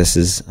Camus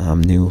Davis's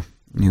new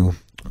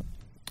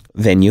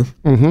venue,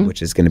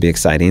 which is going to be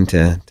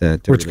to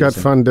which got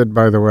funded,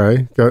 by the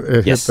way.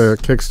 It hit the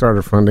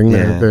Kickstarter funding.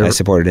 Yeah, I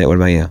supported it. What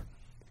about you?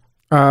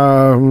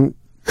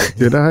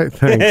 Did I?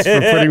 Thanks for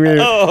putting me.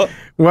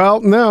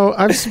 Well, no,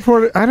 I've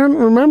supported. I don't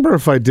remember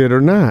if I did or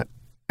not.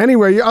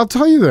 Anyway, I'll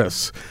tell you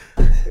this.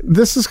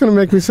 this is going to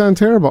make me sound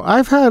terrible.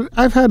 I've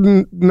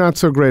had not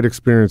so great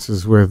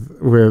experiences with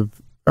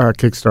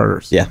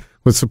Kickstarters. Yeah.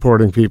 With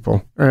supporting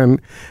people,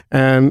 and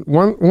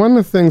one of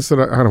the things that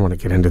I don't want to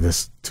get into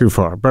this too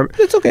far, but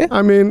it's okay.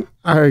 I mean,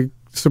 I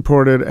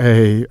supported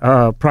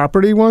a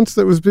property once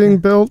that was being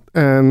built,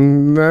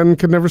 and then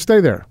could never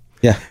stay there.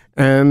 Yeah,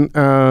 and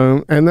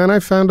then I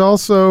found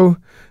also.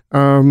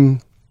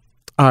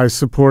 I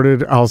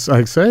supported. I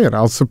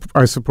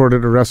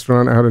supported a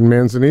restaurant out in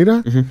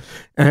Manzanita,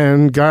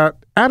 and got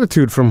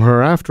attitude from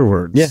her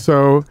afterwards. Yeah.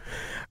 So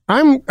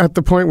I'm at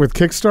the point with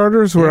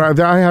Kickstarters where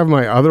I have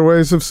my other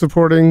ways of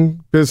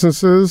supporting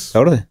businesses.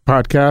 Totally.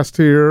 Podcast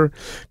here,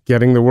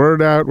 getting the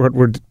word out. What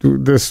we're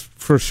this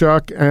for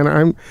Shuck,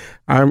 and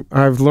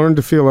I've learned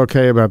to feel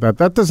okay about that.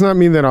 That does not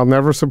mean that I'll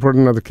never support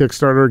another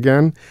Kickstarter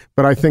again,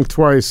 but I think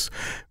twice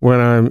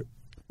when I'm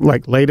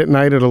like late at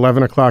night at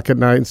 11 o'clock at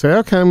night and say,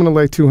 okay, I'm going to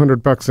lay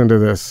 $200 into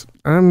this.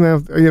 I'm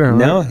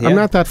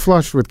not that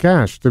flush with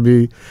cash to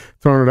be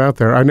throwing it out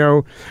there. I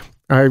know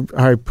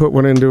I put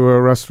one into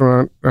a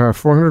restaurant,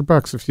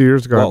 $400 a few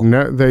years ago.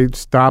 They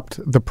stopped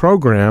the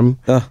program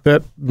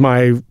that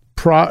my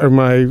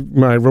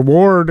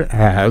reward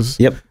has.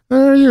 Yep.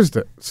 I used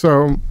it.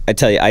 So I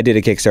tell you, I did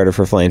a Kickstarter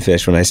for Flying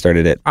Fish when I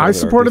started it. I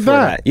supported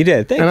that. You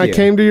did. Thank you. And I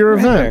came to your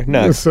event.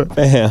 No.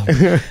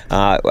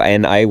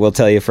 And I will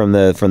tell you from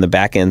the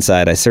back end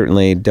side, I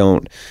certainly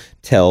don't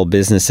tell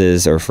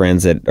businesses or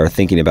friends that are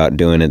thinking about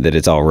doing it that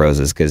it's all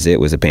roses, because it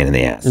was a pain in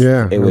the ass.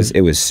 Yeah. It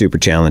was super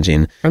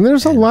challenging. And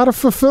there's a lot of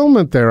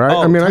fulfillment there.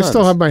 I mean, tons. I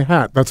still have my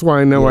hat. That's why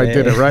I know I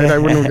did it, right? I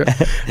wouldn't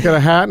have got a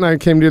hat, and I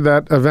came to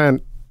that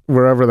event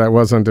wherever that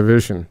was on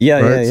Division.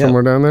 Yeah.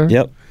 Somewhere down there.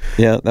 Yep.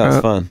 Yeah, that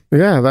was fun.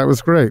 Yeah, that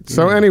was great.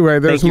 So anyway,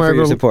 there's Thank you for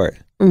your support.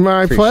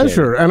 My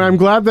pleasure, and I'm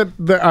glad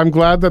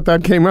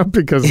that came up,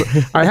 because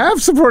I have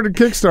supported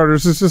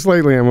Kickstarters. It's just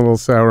lately I'm a little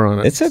sour on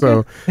it. It's okay.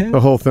 So the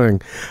whole thing.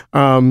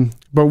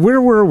 But where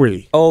were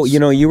we? Oh,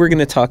 you were going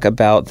to talk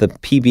about the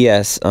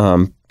PBS.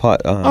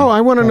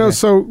 I want to know.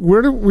 So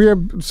where do we have?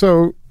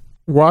 So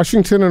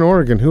Washington and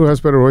Oregon, who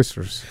has better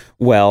oysters?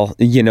 Well,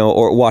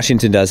 or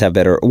Washington does have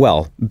better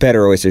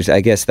oysters.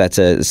 I guess that's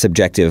a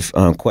subjective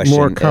question.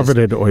 More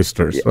coveted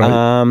oysters,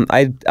 right?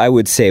 I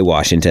would say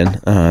Washington.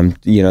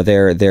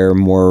 They're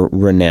more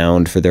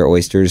renowned for their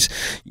oysters.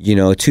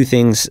 Two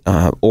things.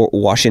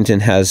 Washington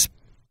has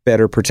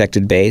better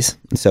protected bays,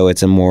 so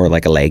it's a more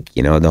like a lake.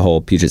 The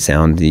whole Puget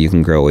Sound, you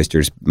can grow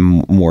oysters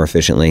more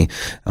efficiently.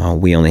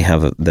 We only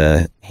have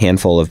the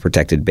handful of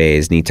protected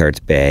bays: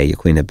 Netarts Bay,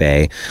 Yaquina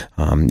Bay.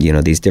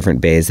 These different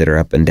bays that are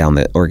up and down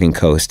the Oregon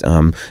coast.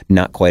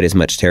 Not quite as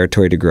much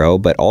territory to grow,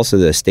 but also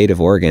the state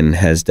of Oregon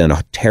has done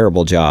a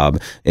terrible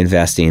job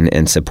investing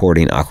and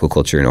supporting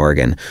aquaculture in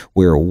Oregon.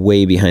 We're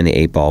way behind the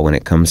eight ball when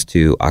it comes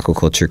to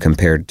aquaculture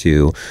compared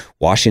to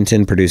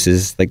Washington.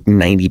 Produces like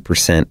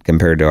 90%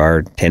 compared to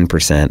our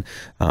 10%.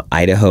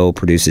 Idaho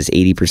produces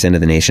 80%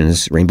 of the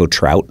nation's rainbow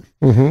trout.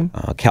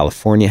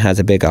 California has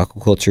a big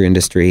aquaculture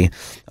industry.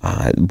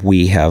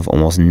 We have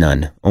almost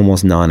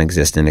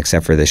non-existent,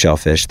 except for the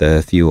shellfish,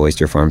 the few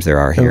oyster farms there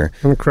are here.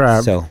 And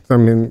crab. So,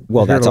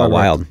 that's all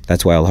wild.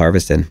 That's wild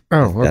harvested.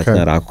 Oh, okay. That's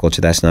not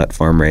aquaculture. That's not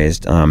farm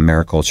raised.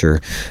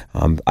 Mariculture.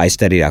 I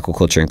studied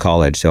aquaculture in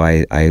college, so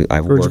I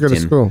Where'd worked you go to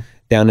school?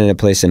 Down in a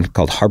place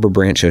called Harbor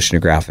Branch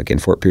Oceanographic in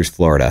Fort Pierce,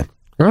 Florida.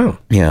 Oh.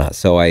 Yeah,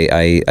 so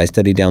I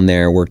studied down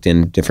there, worked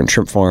in different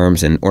shrimp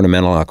farms and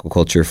ornamental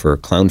aquaculture for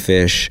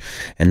clownfish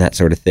and that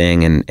sort of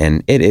thing. And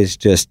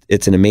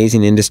it's an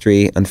amazing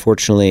industry.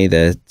 Unfortunately,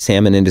 the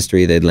salmon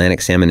industry, the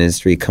Atlantic salmon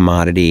industry,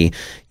 commodity,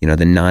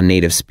 the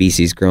non-native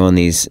species, growing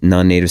these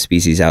non-native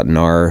species out in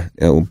our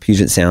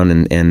Puget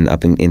Sound and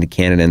up into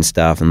Canada and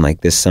stuff. And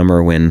like this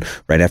summer, when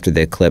right after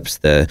the eclipse,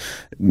 the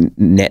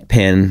net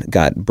pen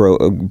got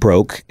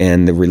broke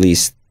and the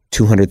release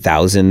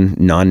 200,000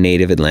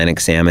 non-native Atlantic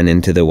salmon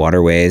into the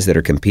waterways that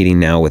are competing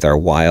now with our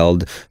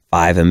wild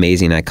 5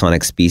 amazing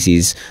iconic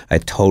species. I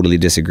totally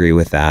disagree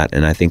with that,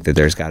 and I think that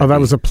there's got to be... that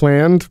was a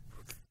planned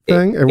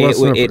thing?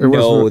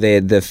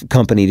 The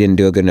company didn't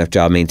do a good enough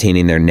job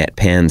maintaining their net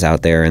pens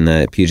out there in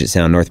the Puget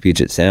Sound, North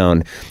Puget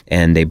Sound,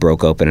 and they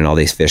broke open and all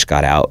these fish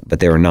got out,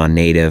 but they were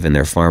non-native and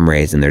they're farm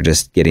raised and they're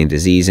just getting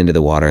disease into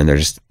the water and they're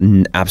just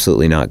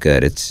absolutely not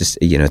good. It's just,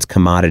 it's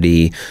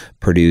commodity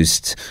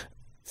produced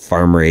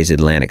farm-raised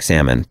Atlantic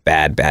salmon.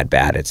 Bad.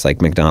 It's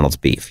like McDonald's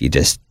beef.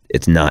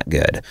 It's not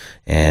good.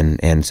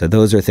 And so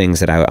those are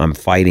things that I'm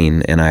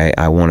fighting and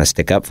I want to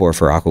stick up for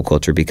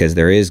aquaculture, because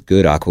there is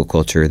good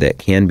aquaculture that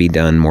can be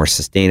done more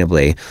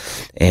sustainably.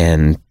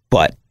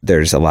 But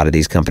there's a lot of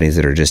these companies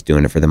that are just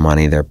doing it for the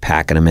money. They're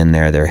packing them in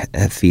there. They're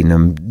feeding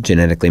them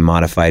genetically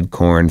modified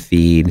corn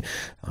feed,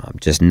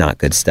 just not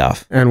good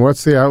stuff. And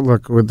what's the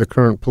outlook with the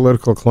current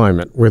political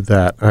climate with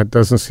that? It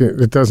doesn't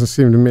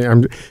seem to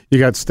me. You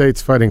got states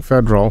fighting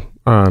federal.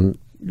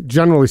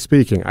 Generally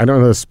speaking, I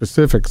don't know the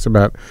specifics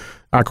about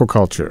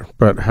aquaculture.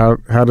 But how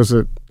does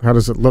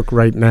it look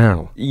right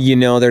now?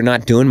 They're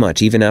not doing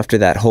much even after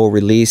that whole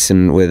release,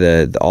 and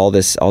with all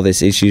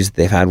this issues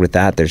they've had with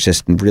that. There's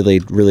just really,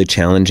 really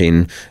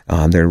challenging.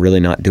 They're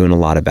really not doing a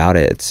lot about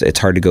it. It's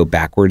hard to go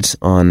backwards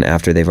on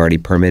after they've already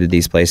permitted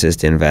these places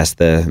to invest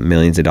the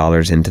millions of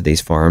dollars into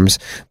these farms.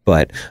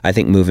 But I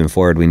think moving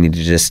forward, we need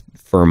to just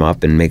firm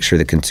up and make sure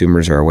the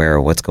consumers are aware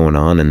of what's going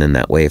on, and then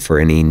that way, for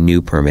any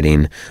new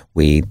permitting,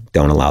 we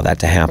don't allow that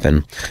to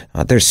happen.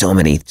 There's so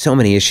many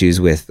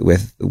issues with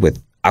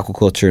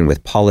aquaculture and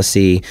with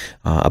policy.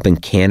 Up in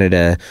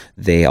Canada,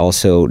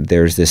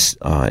 there's this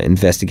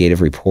investigative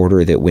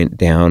reporter that went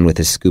down with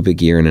his scuba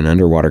gear and an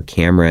underwater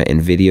camera and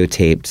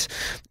videotaped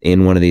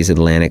in one of these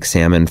Atlantic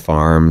salmon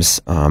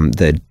farms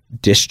the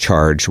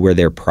discharge where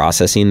they're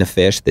processing the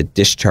fish, the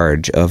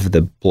discharge of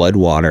the blood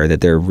water that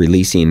they're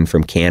releasing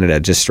from Canada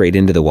just straight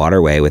into the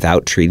waterway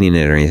without treating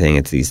it or anything.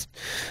 It's these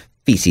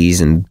feces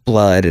and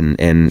blood and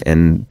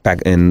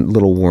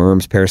little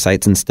worms,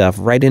 parasites and stuff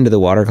right into the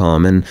water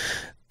column. And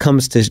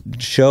comes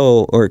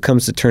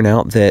to turn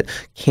out that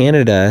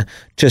Canada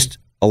just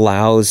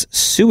allows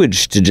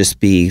sewage to just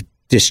be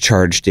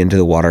discharged into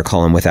the water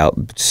column without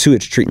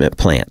sewage treatment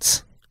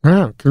plants.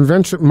 Wow.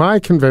 My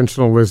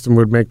conventional wisdom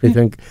would make me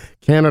think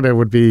Canada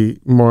would be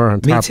more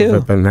on top of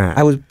it than that.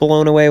 I was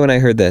blown away when I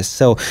heard this.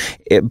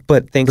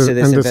 But thanks to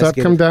this, and does that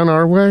come down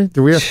our way?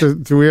 Do we have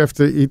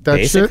to eat that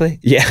basically, shit?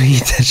 Yeah,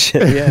 eat that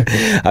shit.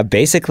 Yeah.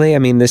 Basically, I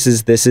mean, this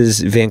is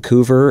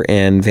Vancouver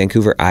and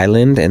Vancouver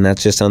Island, and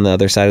that's just on the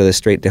other side of the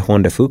Strait de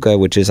Juan de Fuca,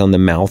 which is on the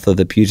mouth of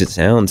the Puget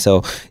Sound.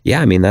 So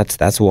yeah, I mean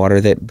that's water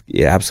that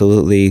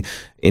absolutely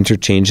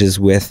interchanges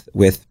with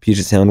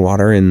Puget Sound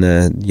water and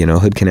the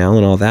Hood Canal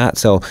and all that.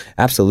 So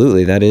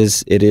absolutely,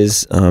 it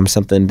is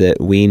something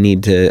that we need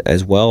to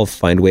as well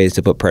find ways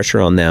to put pressure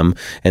on them.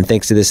 And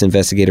thanks to this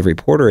investigative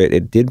reporter,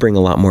 it did bring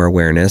a lot more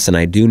awareness. And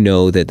I do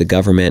know that the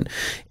government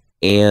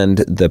and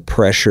the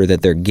pressure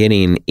that they're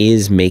getting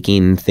is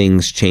making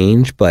things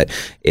change, but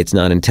it's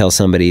not until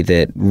somebody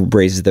that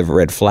raises the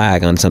red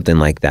flag on something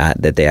like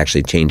that they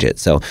actually change it.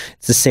 So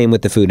it's the same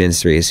with the food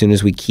industry. As soon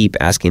as we keep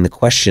asking the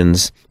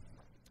questions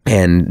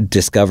and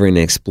discovering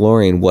and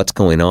exploring what's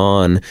going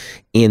on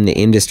in the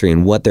industry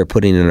and what they're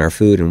putting in our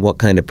food and what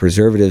kind of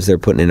preservatives they're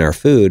putting in our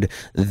food,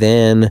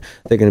 then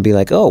they're going to be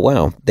like, oh,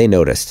 wow, they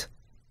noticed.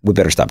 We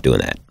better stop doing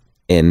that.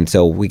 And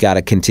so we got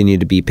to continue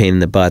to be pain in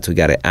the butts. We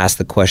got to ask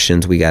the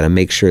questions. We got to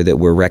make sure that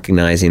we're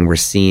recognizing, we're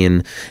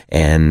seeing,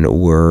 and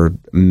we're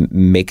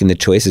making the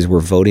choices. We're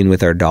voting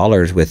with our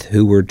dollars with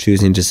who we're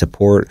choosing to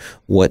support,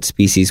 what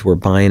species we're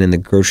buying in the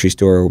grocery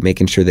store,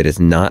 making sure that it's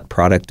not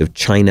product of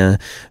China.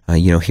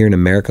 Here in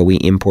America, we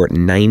import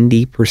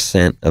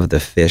 90% of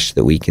the fish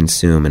that we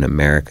consume in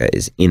America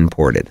is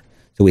imported.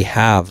 So we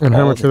have. And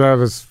how much of that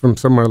is from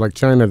somewhere like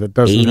China that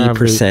doesn't have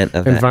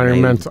the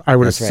environmental? I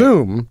would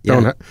assume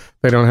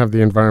they don't have the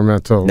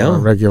environmental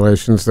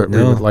regulations that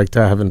we would like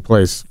to have in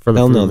place for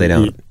the food no, they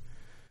don't. Eat.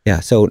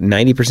 Yeah, so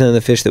 90% of the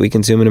fish that we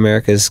consume in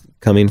America is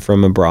coming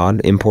from abroad,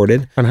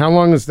 imported. And how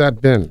long has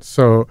that been?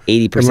 So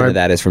 80% of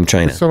that is from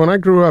China. So when I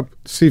grew up,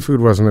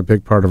 seafood wasn't a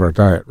big part of our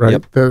diet,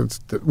 right?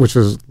 Yep. Which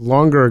is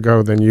longer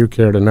ago than you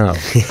care to know.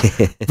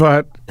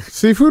 But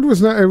seafood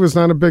was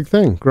not a big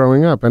thing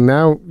growing up, and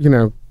now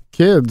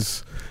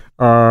kids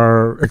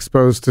are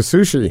exposed to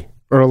sushi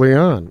early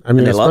on. I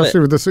mean,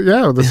 especially with the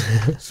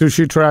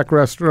sushi track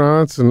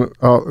restaurants and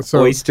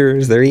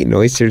oysters. They're eating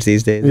oysters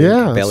these days.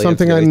 Yeah,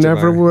 something I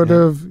never would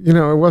have.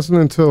 It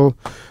wasn't until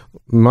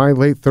my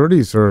late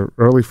 30s or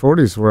early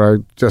 40s where I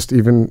just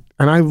and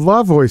I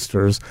love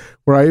oysters,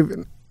 where I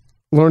even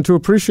learned to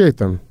appreciate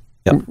them.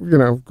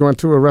 Yep. Going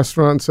to a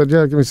restaurant and said,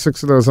 "Yeah, give me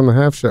 6 of those on the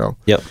half shell."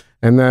 Yep.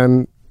 And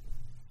then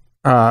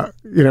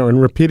in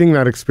repeating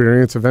that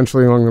experience,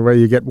 eventually along the way,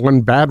 you get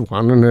one bad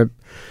one and it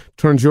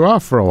turns you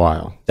off for a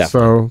while. Definitely.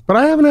 So, but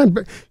I haven't had,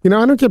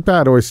 I don't get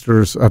bad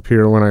oysters up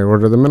here when I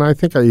order them, and I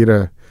think I eat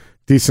a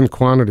decent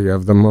quantity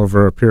of them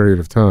over a period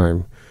of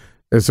time.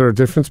 Is there a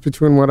difference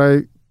between what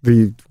I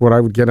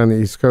would get on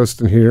the East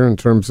Coast and here in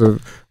terms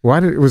of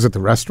was it the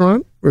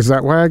restaurant? Was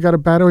that why I got a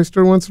bad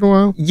oyster once in a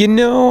while?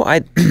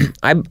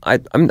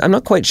 I'm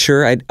not quite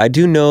sure. I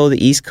do know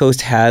the East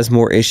Coast has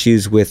more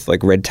issues with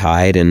like red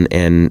tide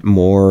and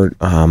more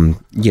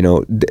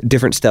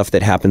different stuff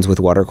that happens with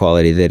water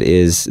quality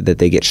that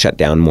they get shut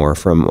down more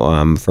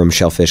from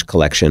shellfish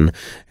collection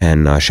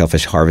and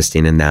shellfish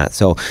harvesting and that.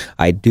 So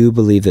I do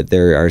believe that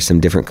there are some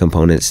different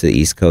components to the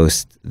East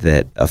Coast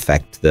that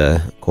affect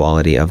the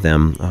quality of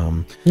them.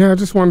 I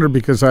just wonder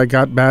because I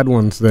got bad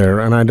ones there,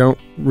 and I don't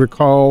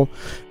recall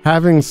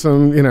having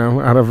some,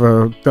 out of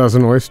a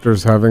dozen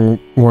oysters, having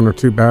 1 or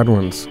 2 bad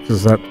ones,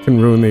 because that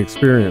can ruin the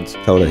experience.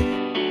 Totally.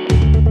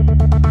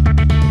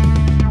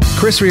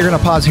 Chris, we are going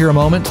to pause here a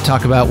moment to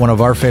talk about one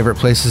of our favorite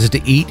places to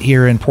eat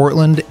here in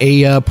Portland,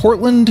 a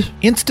Portland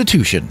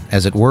institution,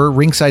 as it were,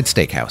 Ringside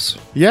Steakhouse.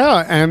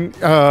 Yeah, and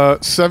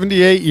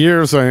 78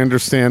 years, I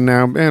understand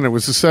now. Man, it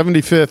was the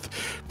 75th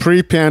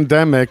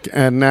pre-pandemic,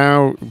 and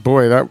now,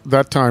 boy,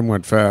 that time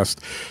went fast.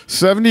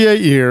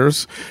 78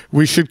 years.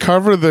 We should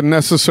cover the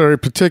necessary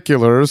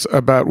particulars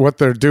about what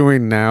they're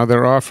doing now.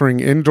 They're offering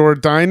indoor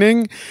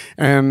dining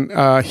and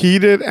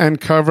heated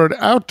and covered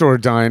outdoor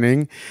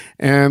dining,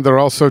 and they're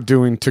also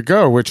doing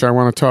to-go, which I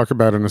want to talk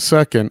about in a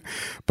second.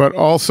 But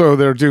also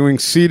they're doing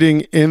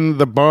seating in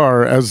the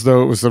bar as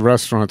though it was the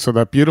restaurant. So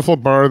that beautiful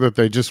bar that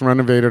they just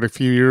renovated a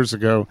few years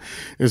ago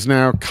is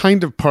now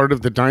kind of part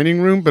of the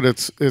dining room, but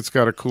it's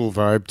got a cool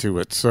vibe to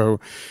it. So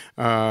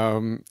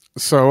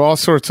all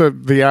sorts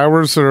of, the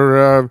hours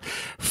are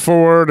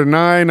 4 to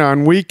 9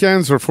 on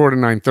weekends, or 4 to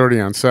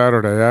 9:30 on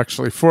Saturday,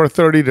 actually.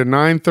 4:30 to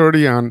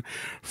 9:30 on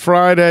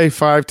Friday,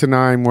 5 to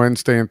 9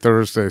 Wednesday and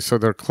Thursday. So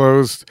they're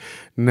closed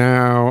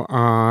now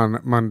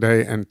on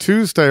Monday and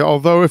Tuesday,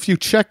 although if you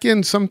check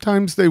in,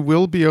 sometimes they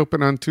will be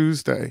open on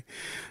Tuesday.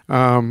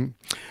 And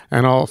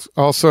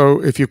also,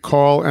 if you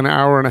call an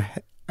hour and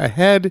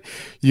ahead,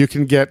 you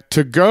can get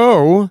to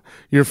go,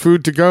 your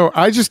food to go.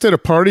 I just did a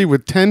party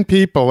with 10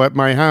 people at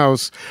my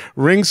house.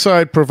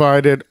 Ringside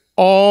provided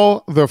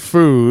all the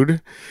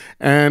food,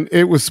 and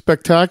it was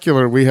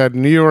spectacular. We had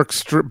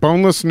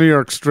boneless New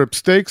York strip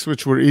steaks,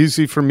 which were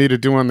easy for me to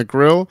do on the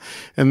grill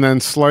and then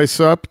slice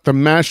up. The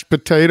mashed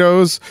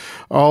potatoes,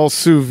 all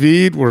sous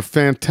vide, were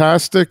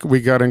fantastic.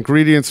 We got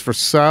ingredients for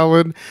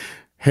salad,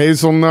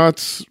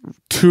 hazelnuts,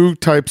 2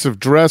 types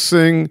of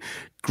dressing,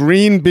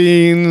 green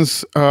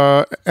beans,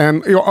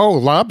 and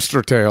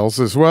lobster tails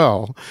as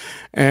well.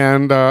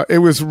 And it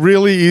was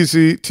really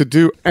easy to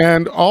do.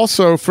 And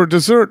also for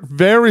dessert,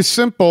 very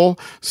simple,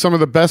 some of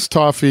the best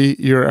toffee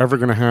you're ever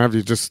going to have.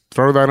 You just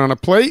throw that on a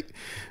plate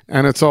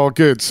and it's all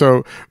good.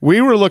 So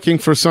we were looking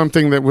for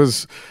something that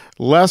was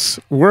less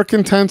work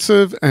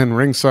intensive, and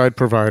Ringside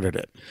provided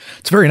it.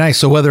 It's very nice.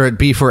 So whether it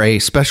be for a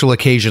special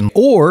occasion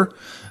or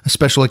a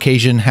special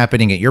occasion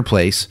happening at your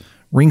place,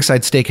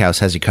 Ringside Steakhouse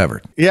has you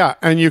covered. Yeah,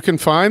 and you can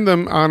find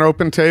them on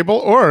Open Table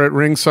or at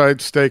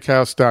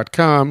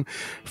ringsidesteakhouse.com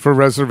for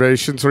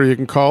reservations, or you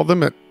can call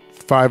them at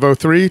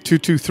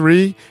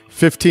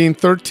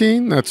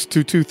 503-223-1513. That's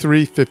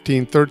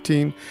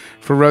 223-1513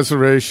 for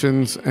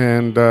reservations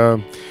and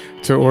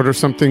to order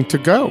something to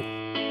go.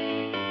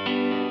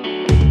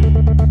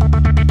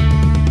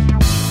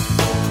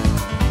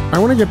 I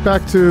want to get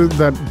back to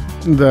that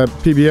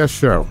PBS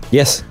show.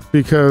 Yes.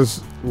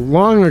 Because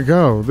long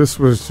ago, this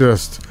was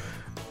just...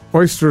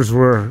 oysters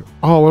were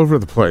all over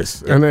the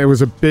place, and it was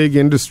a big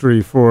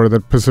industry for the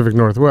Pacific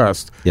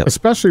Northwest,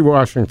 especially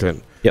Washington.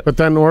 Yep. But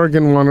then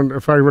Oregon wanted,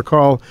 if I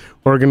recall,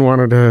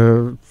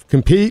 to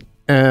compete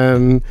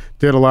and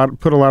put a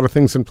lot of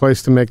things in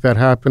place to make that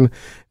happen.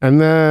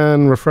 And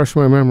then, refresh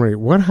my memory,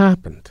 what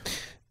happened?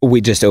 We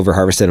just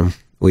overharvested them.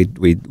 We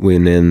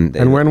went in.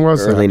 And when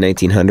was early that?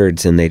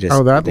 1900s, and they just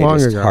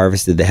ago.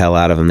 harvested the hell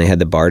out of them. They had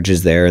the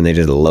barges there, and they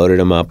just loaded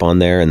them up on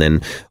there. And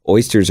then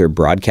oysters are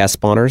broadcast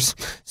spawners,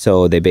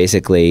 so they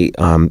basically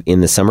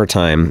in the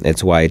summertime.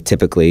 It's why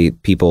typically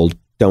people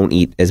don't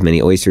eat as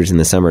many oysters in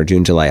the summer.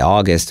 June, July,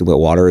 August, when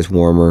water is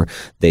warmer,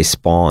 they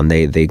spawn.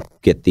 They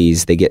get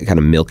these. They get kind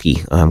of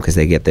milky because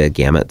they get the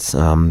gametes,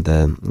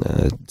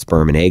 the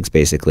sperm and eggs,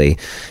 basically.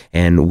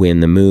 And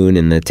when the moon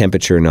and the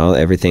temperature and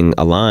everything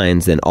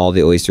aligns, then all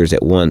the oysters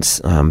at once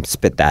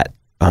spit that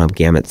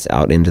gametes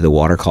out into the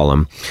water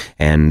column,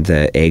 and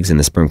the eggs and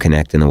the sperm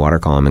connect in the water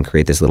column and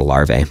create this little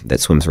larvae that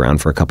swims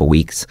around for a couple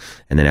weeks.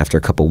 And then after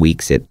a couple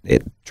weeks, it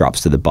drops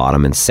to the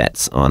bottom and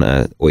sets on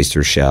a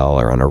oyster shell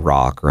or on a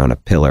rock or on a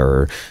pillar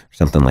or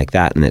something like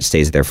that, and it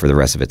stays there for the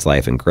rest of its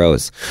life and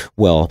grows.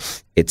 Well,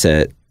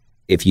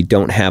 if you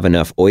don't have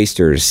enough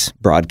oysters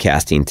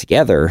broadcasting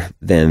together,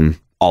 then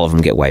all of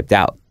them get wiped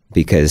out,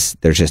 because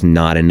there's just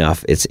not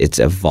enough. It's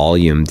a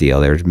volume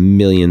deal. There's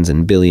millions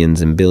and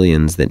billions and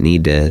billions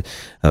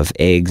of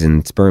eggs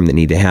and sperm that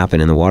need to happen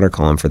in the water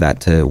column for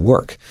that to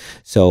work.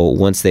 So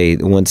once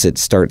it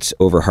starts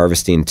over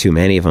harvesting too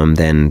many of them,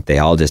 then they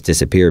all just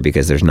disappear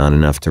because there's not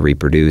enough to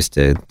reproduce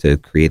to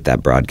create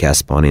that broadcast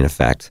spawning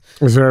effect.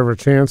 Is there ever a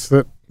chance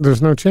that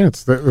there's no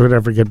chance that it would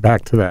ever get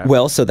back to that?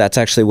 Well, so that's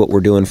actually what we're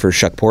doing for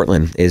Shuck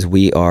Portland, is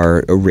we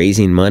are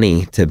raising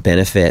money to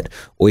benefit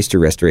oyster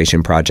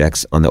restoration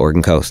projects on the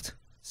Oregon coast.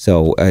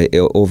 So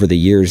over the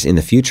years in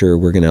the future,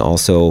 we're going to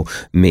also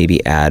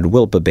maybe add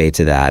Wilpa Bay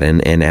to that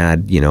and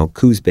add,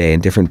 Coos Bay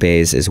and different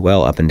bays as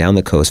well up and down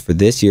the coast. For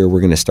this year, we're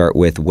going to start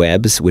with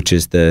Webb's, which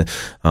is the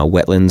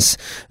wetlands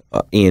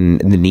in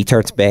the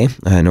Netarts Bay,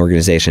 a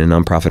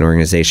nonprofit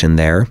organization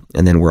there.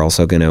 And then we're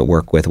also going to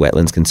work with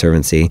Wetlands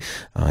Conservancy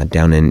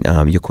down in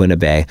Yaquina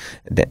Bay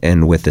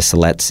and with the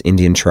Siletz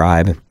Indian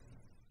Tribe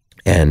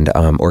and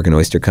Oregon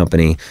Oyster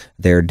Company.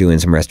 They're doing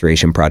some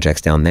restoration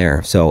projects down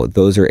there. So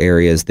those are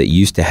areas that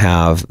used to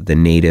have the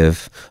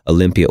native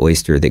Olympia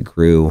oyster that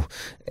grew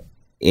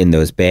in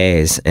those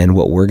bays. And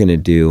what we're going to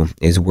do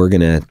is we're going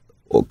to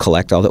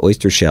collect all the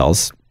oyster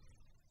shells.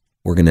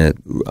 We're going to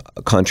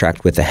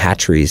contract with the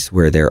hatcheries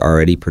where they're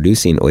already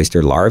producing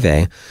oyster larvae.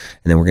 And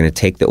then we're going to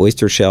take the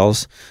oyster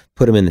shells,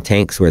 put them in the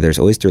tanks where there's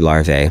oyster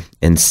larvae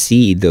and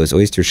seed those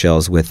oyster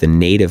shells with the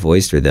native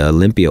oyster, the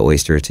Olympia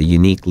oyster. It's a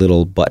unique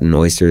little button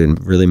oyster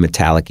and really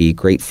metallic-y,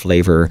 great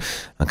flavor,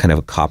 kind of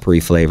a coppery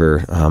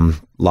flavor,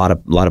 lot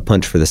of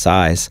punch for the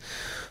size.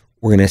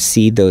 We're going to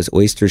seed those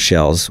oyster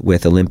shells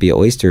with Olympia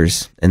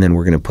oysters, and then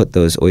we're going to put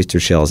those oyster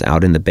shells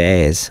out in the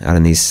bays, out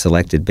in these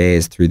selected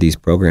bays through these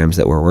programs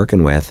that we're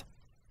working with,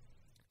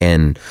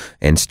 and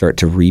start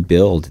to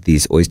rebuild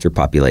these oyster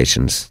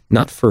populations,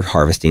 not for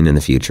harvesting in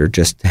the future,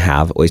 just to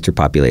have oyster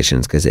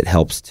populations, because it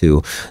helps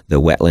to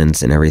the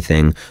wetlands and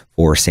everything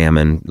for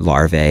salmon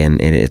larvae, and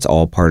it's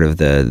all part of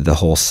the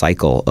whole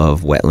cycle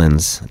of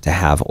wetlands to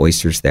have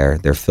oysters there.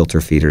 They're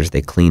filter feeders.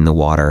 They clean the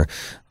water.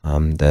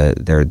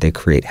 They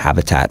create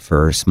habitat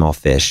for small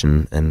fish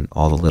and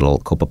all the little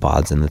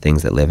copepods and the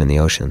things that live in the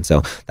ocean.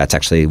 So that's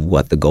actually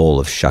what the goal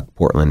of Shuck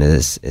Portland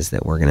is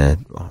that we're going to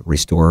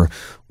restore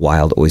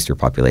wild oyster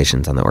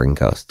populations on the Oregon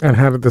coast. And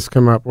how did this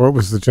come up? What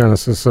was the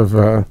genesis of,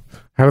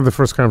 how did the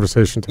first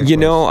conversation take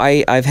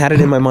place? I've had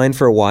it in my mind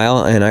for a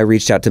while, and I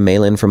reached out to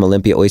Malin from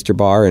Olympia Oyster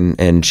Bar,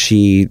 and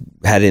she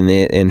had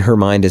it in her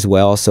mind as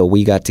well. So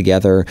we got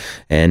together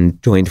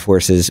and joined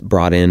forces,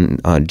 brought in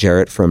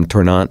Jarrett from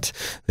Tournant,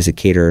 who's a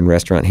caterer and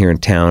restaurant here in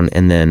town,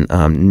 and then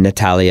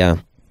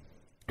Natalia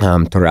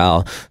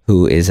Toral,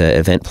 who is an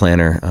event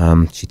planner.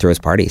 She throws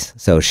parties.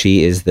 So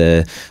she is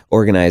the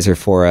organizer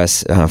for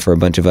us, for a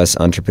bunch of us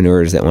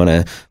entrepreneurs that want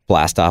to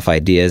blast off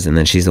ideas. And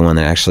then she's the one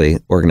that actually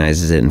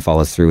organizes it and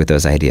follows through with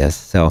those ideas.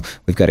 So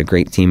we've got a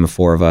great team of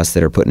 4 of us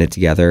that are putting it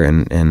together.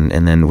 And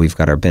then we've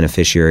got our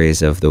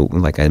beneficiaries of the,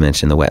 like I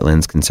mentioned, the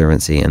Wetlands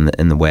Conservancy and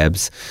the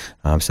webs.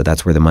 So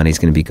that's where the money's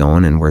going to be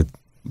going. And we're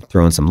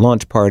throwing some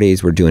launch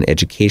parties. We're doing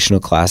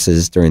educational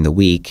classes during the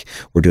week.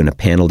 We're doing a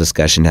panel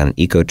discussion down at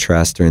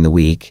EcoTrust during the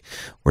week.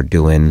 We're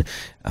doing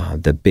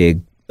the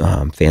big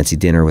fancy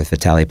dinner with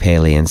Vitaly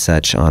Paley and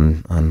such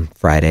on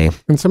Friday.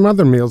 And some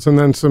other meals. And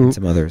then some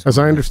others. As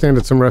I understand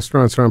it, some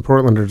restaurants around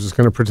Portland are just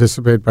going to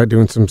participate by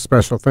doing some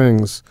special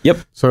things. Yep.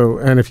 So,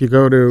 and if you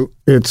go to,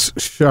 it's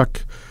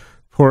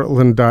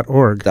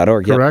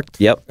shuckportland.org.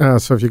 Correct? Yep.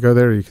 So if you go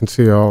there, you can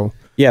see all...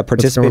 Yeah,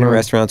 participating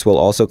restaurants will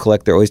also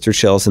collect their oyster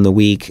shells in the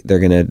week. They're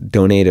going to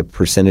donate a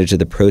percentage of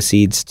the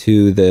proceeds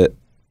to the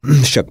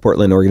Shuck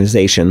Portland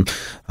organization.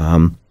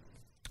 And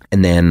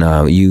then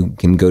you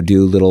can go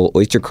do little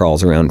oyster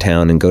crawls around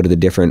town and go to the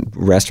different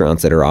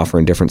restaurants that are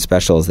offering different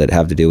specials that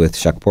have to do with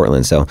Shuck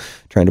Portland. So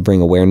trying to bring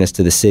awareness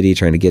to the city,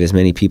 trying to get as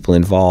many people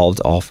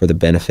involved, all for the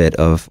benefit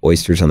of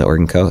oysters on the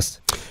Oregon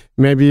coast.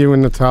 Maybe you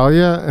and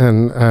Natalia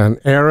and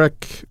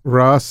Eric,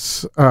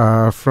 Russ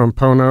from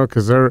Pono,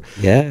 because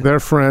they're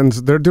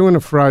friends. They're doing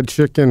a fried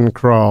chicken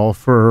crawl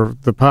for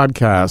the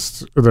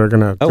podcast. They're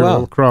going to do a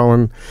little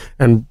crawl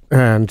and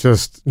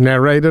just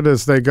narrate it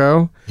as they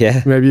go.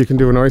 Yeah. Maybe you can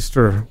do an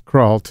oyster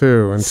crawl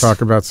too and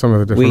talk about some of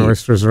the different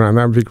oysters around.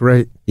 That would be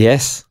great.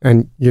 Yes.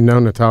 And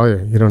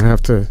Natalia, you don't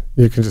have to,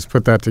 you can just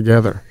put that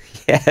together.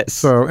 Yes.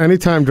 So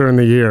anytime during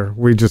the year,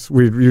 we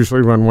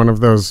usually run one of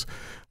those,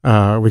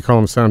 we call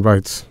them sound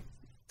bites.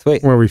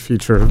 Sweet. Where we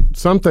feature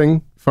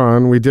something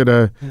fun.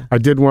 I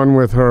did one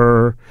with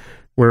her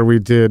where we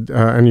did,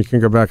 and you can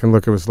go back and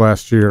look, it was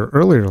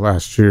earlier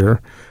last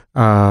year,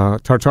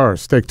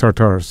 steak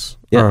tartars.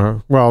 Yeah.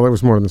 Well, it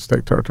was more than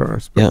steak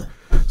tartars. Yeah.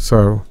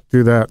 So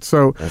do that.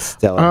 So, that's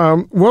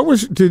stellar.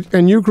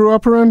 And you grew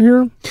up around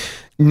here?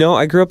 No,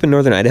 I grew up in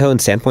northern Idaho, in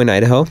Sandpoint,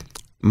 Idaho.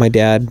 My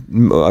dad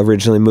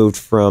originally moved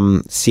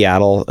from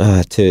Seattle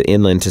to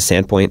inland to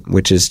Sandpoint,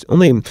 which is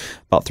only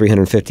about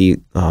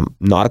 350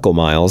 nautical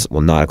miles.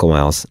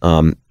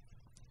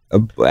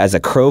 As a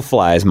crow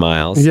flies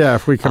miles. Yeah,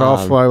 if we could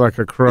all fly like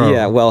a crow.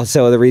 Yeah, well,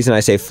 so the reason I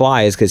say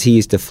fly is because he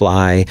used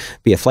to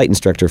be a flight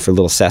instructor for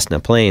little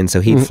Cessna planes.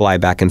 So he'd fly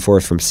back and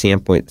forth from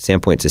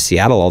Sandpoint to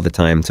Seattle all the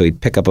time. So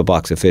he'd pick up a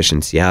box of fish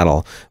in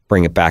Seattle,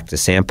 bring it back to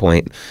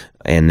Sandpoint,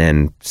 and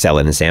then sell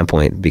it in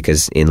Sandpoint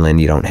because inland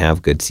you don't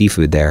have good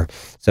seafood there.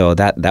 So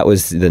that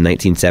was the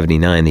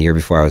 1979, the year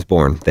before I was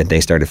born, that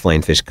they started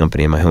Flying Fish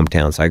Company in my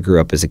hometown. So I grew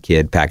up as a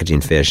kid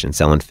packaging fish and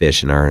selling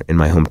fish in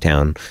my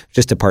hometown.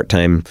 Just a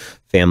part-time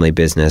family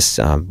business,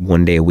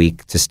 1 day a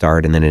week to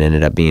start, and then it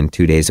ended up being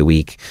 2 days a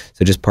week.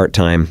 So just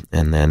part-time.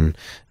 And then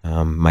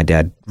my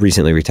dad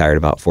recently retired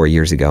about 4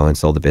 years ago and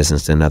sold the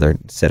business to another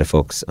set of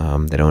folks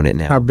that own it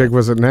now. How big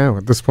was it now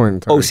at this point in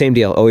time? Oh, same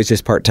deal. Always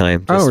just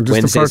part-time. Just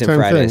Wednesdays a part-time and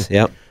Fridays.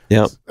 thing.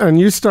 Yep. And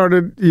you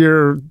started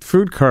your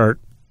food cart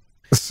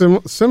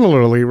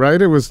similarly,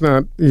 right? It was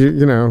not,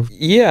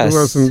 Yes. It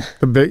wasn't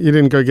you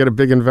didn't go get a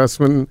big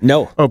investment.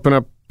 No. Open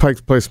up Pike's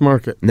Place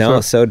Market.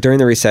 No. So during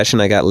the recession,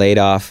 I got laid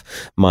off.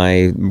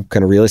 My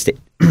kind of real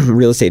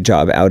estate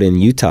job out in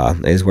Utah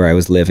is where I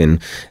was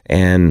living.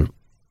 And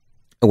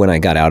when I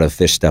got out of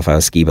fish stuff, I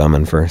was ski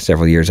bumming for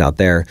several years out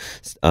there.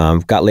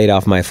 Got laid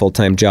off my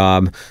full-time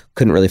job,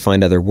 couldn't really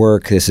find other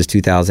work. This is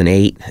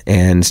 2008,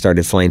 and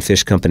started flying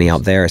fish company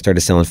out there. I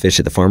started selling fish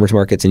at the farmers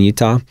markets in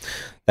Utah.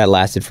 That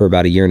lasted for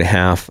about a year and a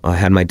half. I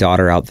had my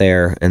daughter out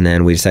there, and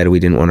then we decided we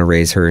didn't want to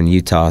raise her in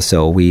Utah,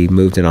 so we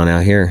moved it on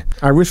out here.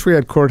 I wish we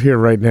had Court here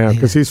right now,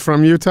 because he's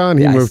from Utah, and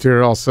he moved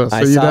here also. So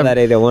I saw that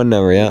 801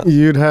 number, yeah.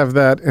 You'd have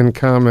that in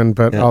common,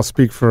 but I'll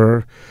speak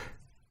for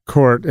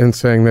Court in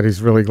saying that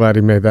he's really glad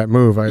he made that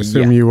move. I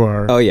assume you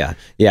are. Oh, yeah.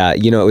 Yeah,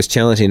 it was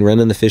challenging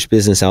running the fish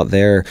business out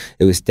there.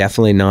 It was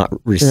definitely not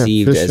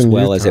received as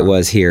well as it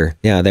was here.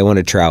 Yeah, they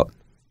wanted trout.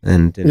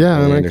 And didn't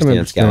really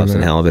understand scallops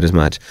and halibut as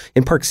much.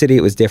 In Park City,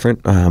 it was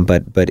different,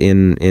 but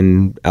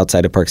in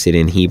outside of Park City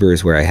in Heber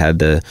is where I had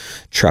the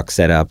truck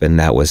set up, and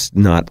that was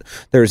not.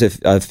 There was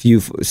a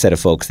few set of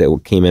folks that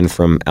came in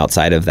from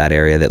outside of that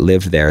area that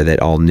lived there that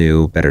all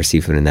knew better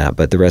seafood than that,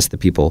 but the rest of the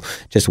people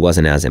just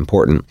wasn't as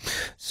important.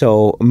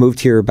 So moved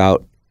here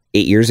about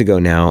 8 years ago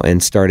now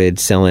and started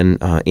selling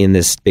in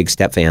this big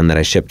step van that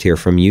I shipped here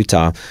from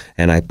Utah,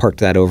 and I parked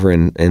that over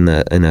in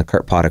a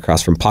cart pot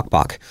across from Pok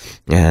Pok,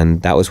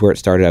 and that was where it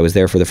started. I was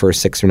there for the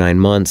first 6 or 9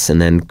 months,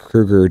 and then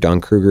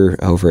Don Kruger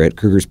over at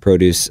Kruger's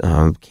Produce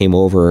came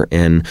over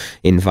and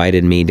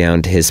invited me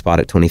down to his spot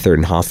at 23rd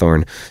and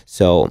Hawthorne.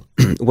 So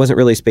it wasn't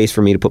really space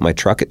for me to put my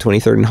truck at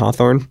 23rd and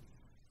Hawthorne.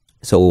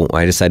 So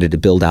I decided to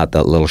build out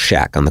that little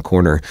shack on the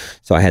corner.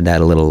 So I had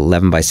that a little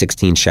 11 by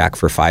 16 shack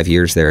for 5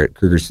 years there at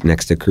Kruger's,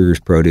 next to Kruger's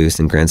Produce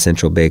and Grand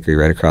Central Bakery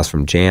right across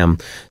from Jam.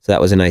 So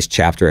that was a nice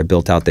chapter. I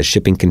built out the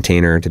shipping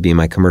container to be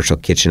my commercial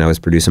kitchen. I was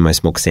producing my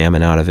smoked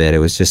salmon out of it. It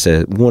was just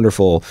a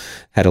wonderful,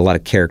 had a lot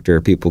of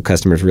character.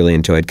 Customers really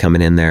enjoyed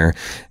coming in there.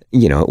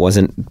 It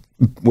wasn't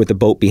with a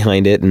boat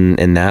behind it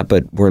and that,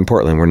 but we're in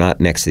Portland. We're not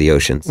next to the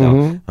ocean.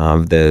 So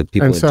the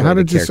people and so enjoy how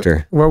the did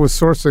character. What was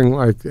sourcing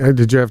like?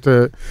 Did you have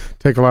to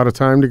take a lot of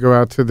time to go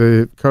out to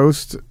the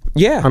coast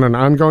on an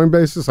ongoing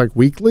basis, like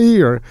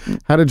weekly? Or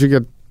how did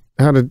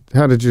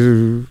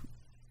you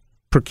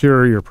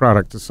procure your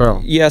product to sell?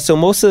 Yeah, so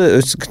most of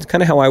it's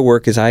kind of how I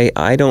work is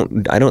I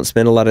don't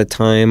spend a lot of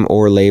time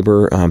or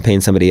labor paying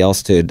somebody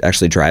else to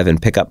actually drive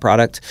and pick up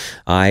product.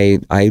 I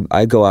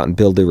go out and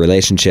build the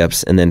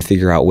relationships and then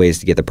figure out ways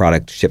to get the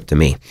product shipped to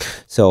me.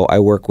 So I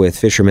work with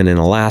fishermen in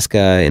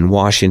Alaska, in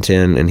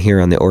Washington, and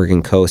here on the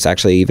Oregon coast,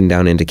 actually even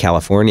down into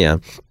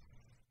California.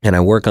 And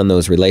I work on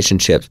those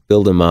relationships,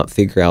 build them up,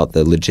 figure out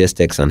the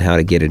logistics on how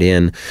to get it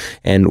in.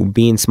 And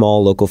being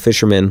small local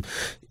fishermen,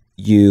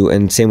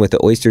 and same with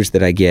the oysters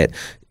that I get,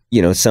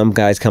 some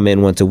guys come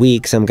in once a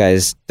week. Some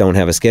guys don't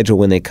have a schedule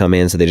when they come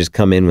in, so they just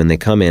come in when they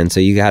come in.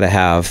 So you got to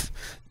have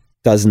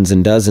dozens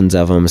and dozens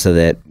of them so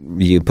that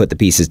you put the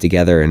pieces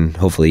together and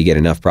hopefully you get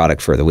enough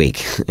product for the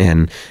week.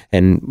 And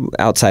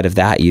outside of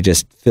that, you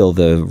just fill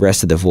the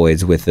rest of the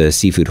voids with the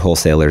seafood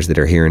wholesalers that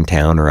are here in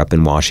town or up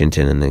in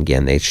Washington. And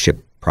again, they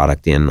ship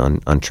product in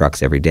on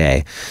trucks every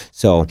day.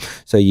 So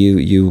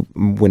you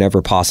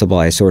whenever possible,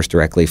 I source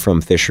directly from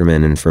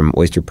fishermen and from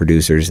oyster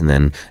producers, and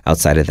then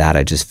outside of that,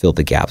 I just fill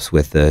the gaps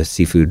with the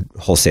seafood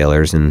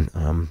wholesalers and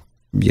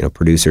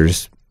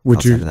producers.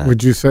 Would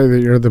you say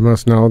that you're the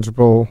most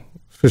knowledgeable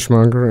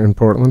fishmonger in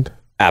Portland?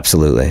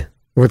 Absolutely.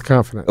 With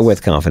confidence.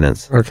 With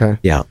confidence. Okay.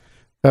 Yeah.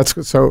 That's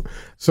so.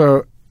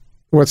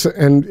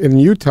 And in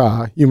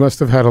Utah, you must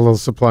have had a little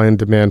supply and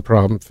demand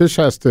problem. Fish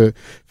has to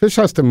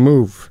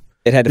move.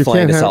 It had to fly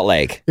into Salt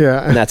Lake.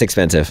 Yeah. And that's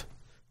expensive.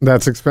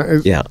 That's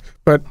expensive. Yeah.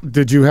 But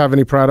did you have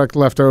any product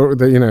left over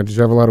that, did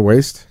you have a lot of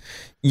waste?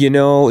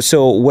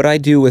 So what I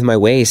do with my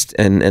waste,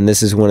 and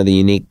this is one of the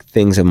unique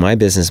things of my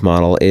business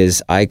model,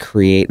 is I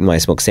create my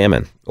smoked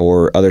salmon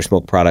or other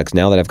smoked products.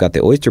 Now that I've got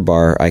the oyster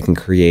bar, I can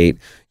create,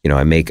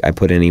 I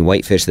put any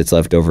whitefish that's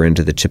left over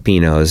into the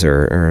chipinos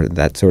or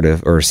that sort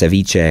of, or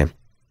ceviche.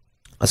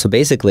 So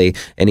basically,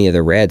 any of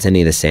the reds,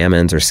 any of the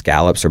salmons or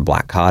scallops or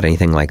black cod,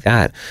 anything like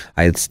that,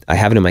 I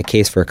have it in my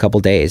case for a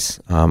couple days.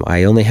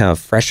 I only have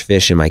fresh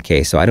fish in my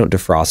case, so I don't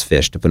defrost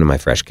fish to put in my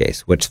fresh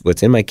case.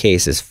 What's in my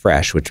case is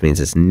fresh, which means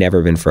it's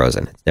never been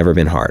frozen. It's never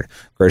been hard.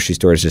 Grocery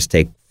stores just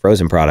take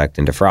frozen product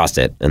and defrost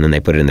it, and then they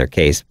put it in their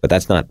case. But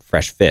that's not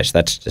fresh fish.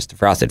 That's just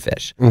defrosted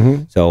fish.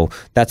 Mm-hmm. So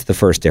that's the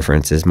first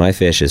difference, is my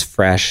fish is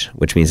fresh,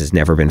 which means it's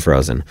never been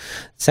frozen.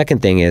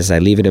 Second thing is I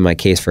leave it in my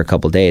case for a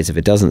couple days. If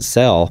it doesn't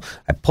sell,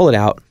 I pull it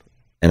out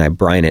and I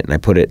brine it and I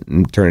put it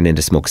and turn it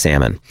into smoked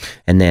salmon.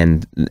 And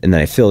then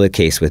I fill the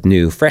case with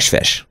new fresh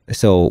fish.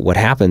 So what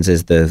happens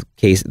is the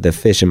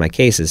fish in my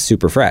case is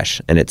super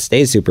fresh, and it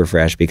stays super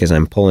fresh because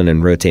I'm pulling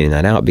and rotating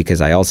that out,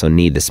 because I also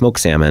need the smoked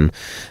salmon.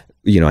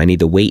 I need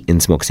the weight in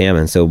smoked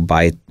salmon. So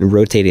by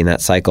rotating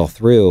that cycle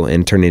through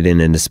and turning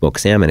it into smoked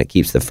salmon, it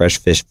keeps the fresh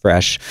fish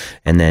fresh,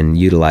 and then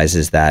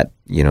utilizes that,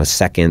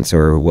 seconds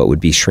or what would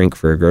be shrink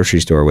for a grocery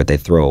store, what they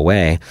throw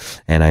away.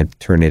 And I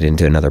turn it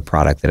into another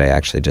product that I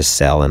actually just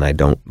sell, and I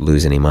don't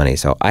lose any money.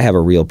 So I have a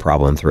real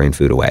problem throwing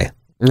food away.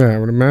 Yeah, I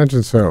would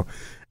imagine so.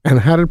 And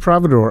how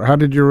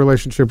did your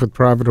relationship with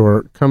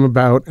Providor come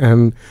about?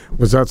 And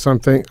was that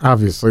something,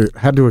 obviously, it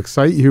had to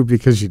excite you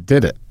because you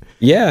did it?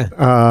 Yeah.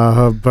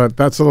 But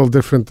that's a little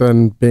different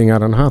than being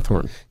out on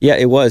Hawthorne. Yeah,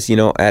 it was.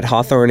 At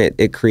Hawthorne,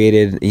 it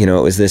created, it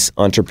was this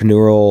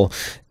entrepreneurial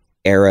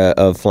era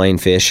of flying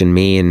fish and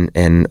me,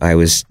 and I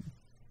was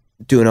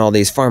doing all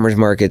these farmers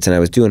markets, and I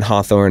was doing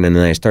Hawthorne, and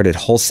then I started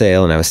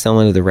wholesale, and I was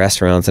selling to the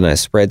restaurants, and I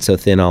spread so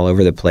thin all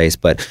over the place.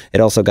 But it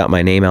also got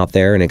my name out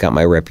there, and it got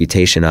my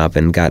reputation up,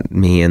 and got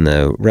me in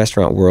the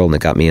restaurant world, and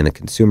it got me in the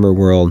consumer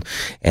world.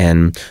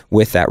 And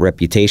with that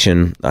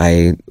reputation,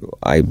 I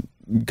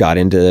got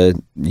into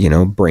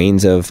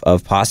brains of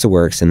Pasta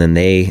Works, and then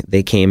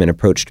they came and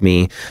approached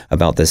me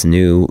about this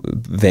new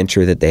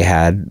venture that they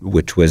had,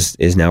 which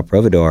is now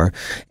Providor.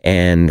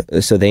 And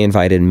so they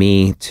invited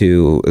me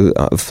to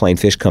a Flying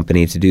Fish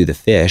Company to do the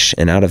fish,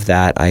 and out of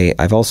that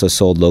I've also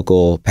sold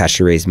local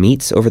pasture raised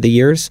meats over the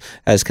years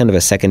as kind of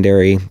a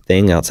secondary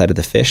thing outside of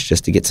the fish,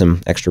 just to get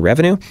some extra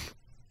revenue.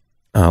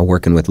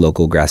 Working with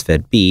local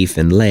grass-fed beef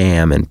and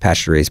lamb and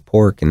pasture-raised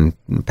pork and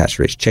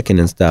pasture-raised chicken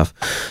and stuff.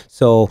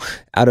 So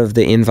out of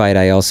the invite,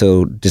 I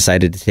also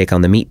decided to take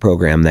on the meat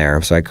program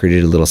there. So I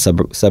created a little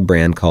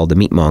sub-brand called the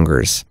Meat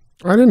Mongers.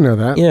 I didn't know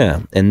that.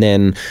 Yeah, and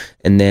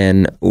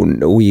then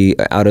we,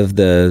 out of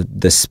the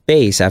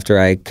space, after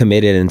I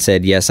committed and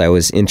said yes, I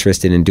was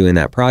interested in doing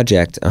that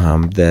project.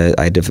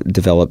 I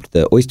developed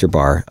the oyster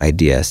bar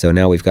idea. So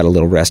now we've got a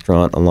little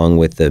restaurant along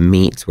with the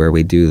meats where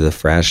we do the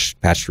fresh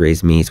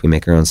pasture-raised meats. We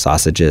make our own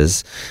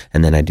sausages,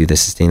 and then I do the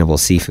sustainable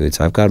seafood.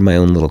 So I've got my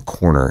own little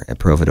corner at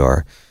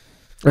Providor.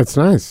 That's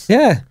nice.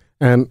 Yeah.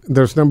 And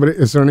is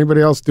there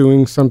anybody else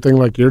doing something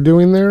like you're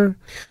doing there?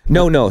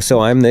 No. So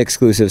I'm the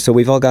exclusive. So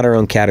we've all got our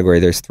own category.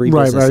 There's three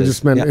businesses. Right, I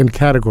just meant in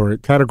category.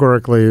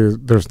 Categorically,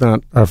 there's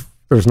not a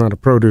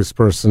produce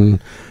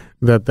person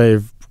that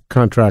they've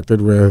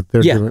contracted with.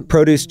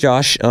 Produce.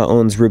 Josh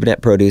owns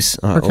Rubinet Produce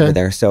over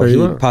there.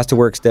 So Pasta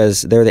Works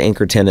they're the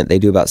anchor tenant. They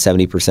do about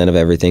 70% of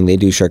everything. They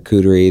do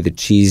charcuterie, the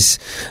cheese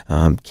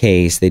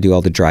case. They do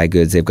all the dry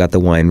goods. They've got the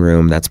wine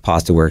room. That's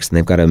Pasta Works. And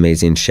they've got an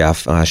amazing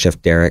chef,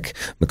 Chef Derek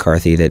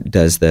McCarthy, that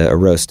does the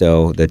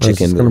arrosto, the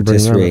chicken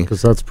rotisserie.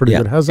 Because that's pretty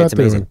good. How's that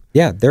doing?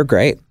 Yeah, they're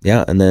great.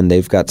 Yeah, and then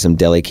they've got some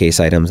deli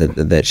case items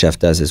that Chef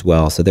does as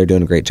well. So they're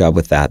doing a great job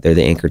with that. They're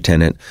the anchor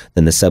tenant.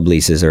 Then the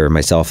subleases are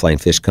myself, Flying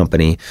Fish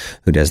Company,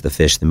 who does the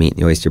fish, the meat,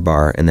 and the oyster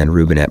bar, and then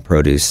Rubinet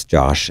Produce,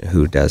 Josh,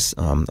 who does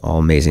all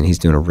amazing. He's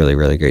doing a really,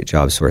 really great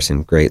job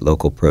sourcing great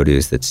local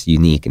produce that's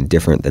unique and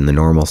different than the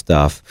normal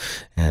stuff,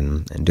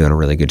 and doing a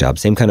really good job.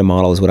 Same kind of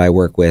model as what I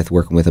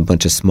working with a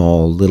bunch of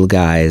small little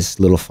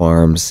guys, little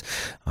farms.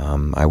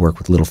 I work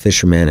with little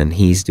fishermen, and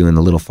he's doing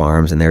the little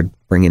farms, and they're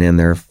bringing in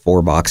their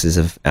 4 boxes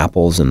of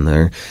apples and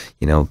their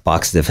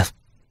boxes of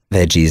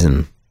veggies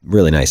and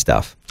really nice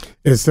stuff.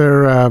 Is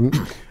there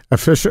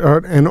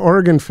an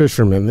Oregon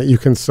fisherman that you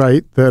can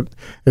cite that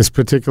is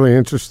particularly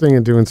interesting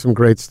and doing some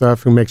great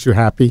stuff, who makes you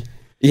happy?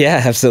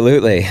 Yeah,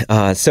 absolutely.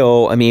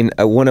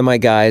 One of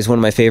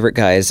my favorite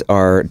guys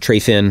are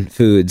Treyfin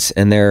Foods,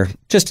 and they're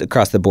just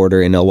across the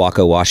border in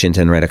Ilwaco,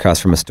 Washington, right across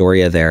from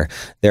Astoria there.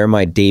 They're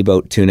my day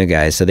boat tuna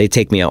guys. So they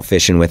take me out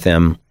fishing with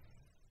them.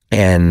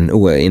 And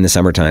in the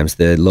summer times,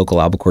 the local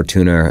albacore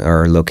tuna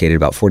are located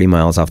about 40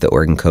 miles off the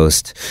Oregon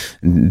coast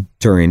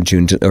during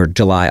June or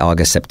July,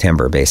 August,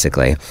 September,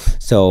 basically.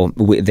 So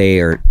they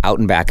are out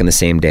and back in the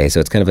same day. So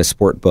it's kind of a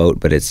sport boat,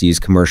 but it's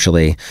used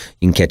commercially.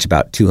 You can catch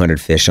about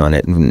 200 fish on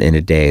it in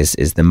a day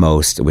is the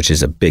most, which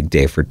is a big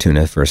day for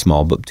tuna, for a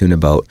small tuna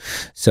boat.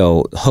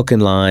 So hook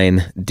and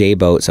line, day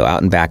boat, so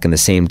out and back in the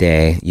same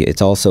day.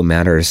 It also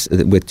matters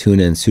with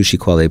tuna and sushi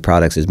quality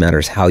products, it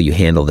matters how you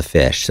handle the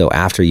fish. So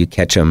after you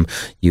catch them,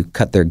 you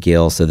cut their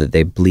gill so that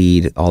they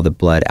bleed all the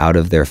blood out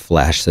of their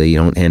flesh, so you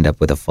don't end up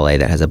with a fillet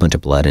that has a bunch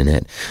of blood in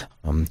it.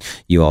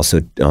 You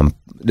also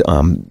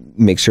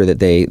make sure that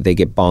they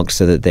get bonked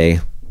so that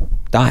they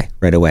die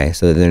right away,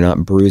 so that they're not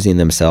bruising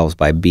themselves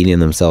by beating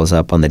themselves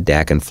up on the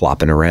deck and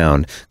flopping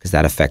around, because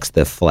that affects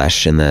the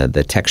flesh and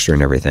the texture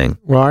and everything.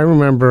 Well, I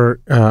remember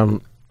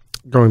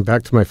going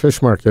back to my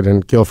fish market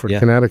in Guilford,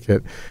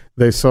 Connecticut.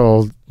 They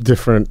sold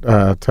different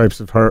types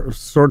of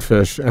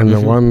swordfish, and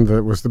the one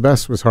that was the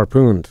best was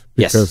harpooned,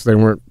 because they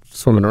weren't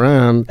swimming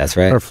around. That's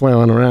right. Or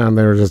flailing around.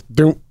 They were just,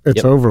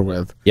 it's over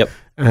with. Yep.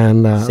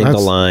 And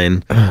single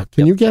line.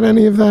 Can you get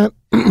any of that?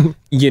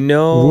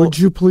 Would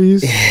you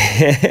please?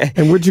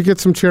 And would you get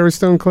some cherry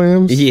stone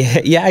clams?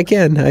 Yeah, I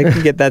can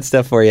get that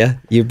stuff for you.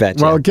 You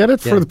betcha. Well, get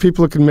it for the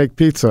people who can make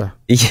pizza.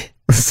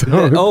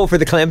 So, for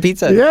the clam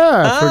pizza?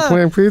 Yeah, for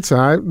clam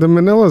pizza. The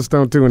Manilas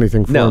don't do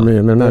anything for me,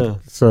 and they're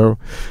not. So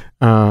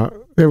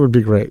it would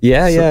be great.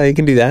 Yeah, you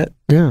can do that.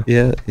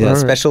 Yeah.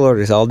 Special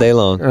orders all day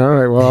long. All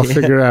right. Well, I'll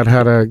figure out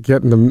how to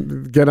get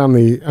on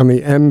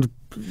the end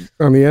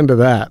on the end of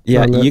that.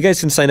 Yeah, you guys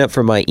can sign up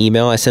for my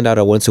email. I send out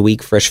a once a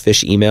week fresh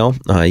fish email.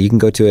 You can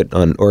go to it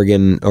on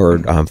Oregon or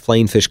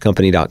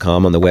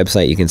flyingfishcompany.com on the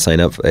website. You can sign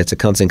up. It's a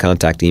constant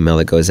contact email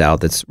that goes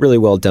out that's really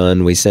well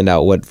done. We send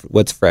out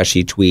what's fresh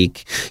each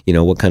week,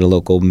 what kind of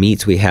local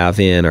meats we have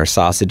in, our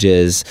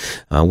sausages,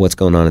 what's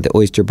going on at the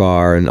oyster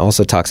bar, and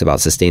also talks about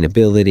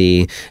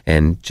sustainability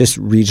and just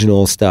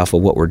regional stuff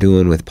of what we're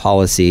doing with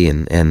policy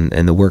and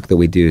the work that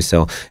we do.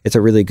 So it's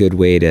a really good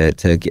way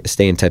to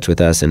stay in touch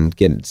with us and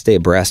stay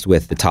abreast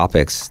with the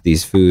topics,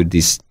 these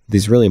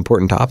really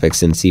important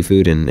topics in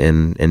seafood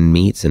and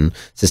meats and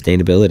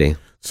sustainability.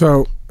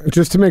 So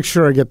just to make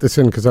sure I get this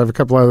in, because I have a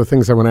couple other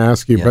things I want to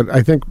ask you, but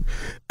I think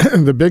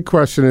the big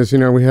question is,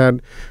 we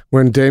had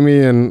when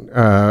Damien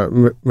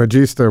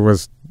Magista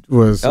was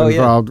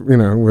involved,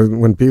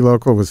 when Be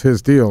Local was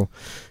his deal,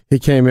 he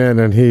came in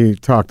and he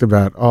talked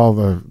about all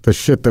the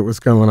shit that was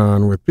going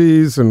on with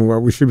bees and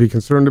what we should be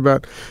concerned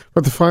about.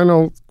 But the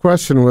final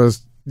question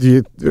was,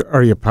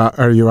 are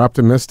you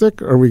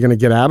optimistic? Are we going to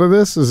get out of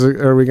this?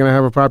 Are we going to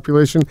have a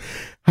population?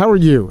 How are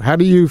you? How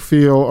do you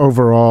feel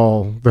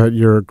overall that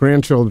your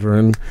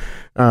grandchildren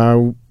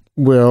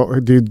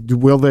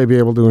will they be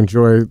able to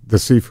enjoy the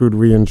seafood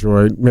we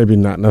enjoy? Maybe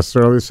not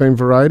necessarily the same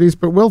varieties,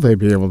 but will they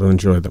be able to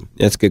enjoy them?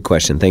 That's a good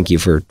question. Thank you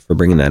for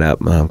bringing that up,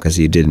 because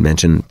you did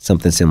mention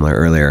something similar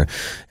earlier,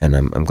 and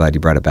I'm glad you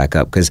brought it back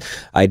up, because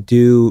I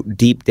do,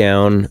 deep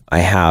down, I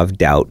have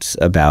doubts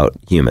about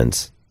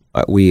humans.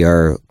 We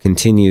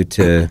continue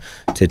to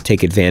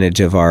take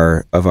advantage of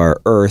our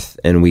earth,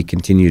 and we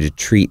continue to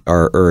treat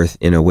our earth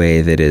in a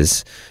way that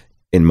is,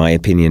 in my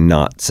opinion,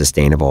 not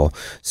sustainable.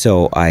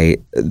 So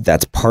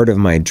that's part of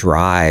my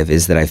drive,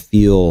 is that I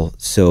feel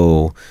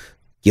so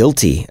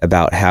guilty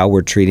about how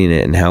we're treating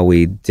it and how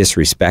we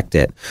disrespect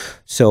it.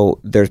 So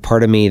there's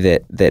part of me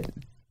that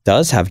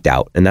does have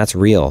doubt, and that's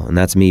real, and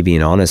that's me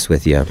being honest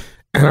with you.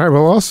 And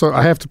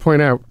I have to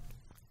point out,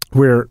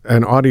 we're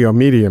an audio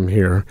medium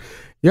here.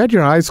 You had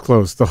your eyes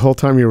closed the whole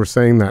time you were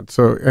saying that.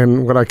 So,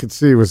 and what I could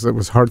see was it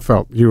was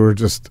heartfelt. You were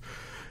just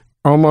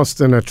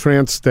almost in a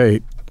trance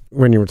state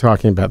when you were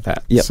talking about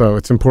that. Yep. So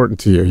it's important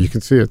to you. You can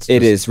see it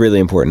is really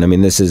important. I mean,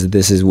 this is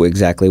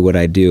exactly what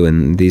I do,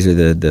 and these are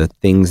the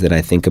things that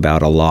I think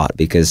about a lot,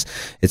 because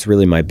it's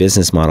really my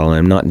business model.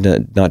 And I'm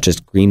not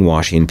just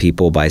greenwashing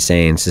people by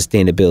saying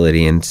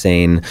sustainability and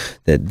saying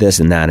that this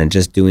and that and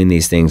just doing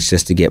these things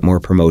just to get more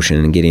promotion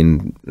and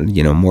getting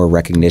more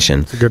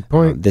recognition. That's a good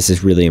point. This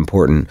is really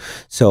important.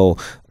 So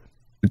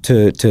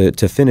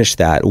to finish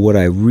that, what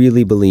I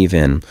really believe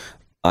in,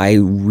 I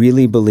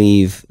really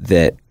believe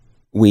that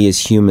we as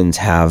humans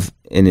have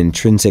an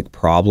intrinsic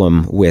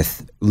problem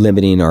with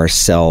limiting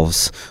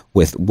ourselves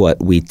with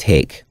what we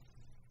take.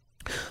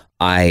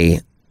 I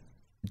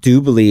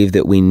do believe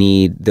that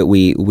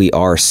we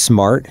are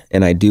smart,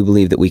 and I do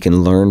believe that we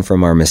can learn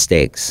from our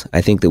mistakes. I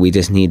think that we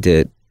just need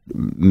to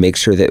make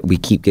sure that we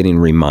keep getting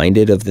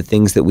reminded of the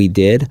things that we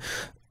did.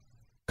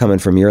 Coming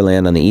from your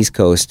land on the East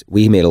Coast,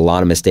 we made a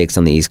lot of mistakes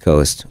on the East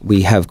Coast.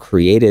 We have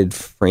created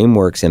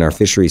frameworks in our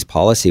fisheries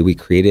policy. We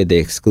created the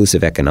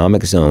exclusive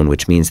economic zone,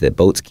 which means that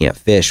boats can't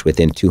fish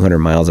within 200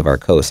 miles of our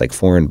coast, like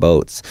foreign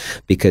boats,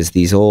 because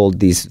these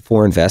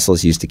foreign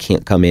vessels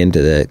can't come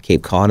into the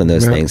Cape Cod and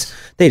those things.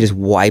 They just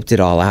wiped it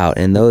all out.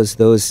 And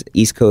those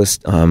East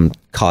Coast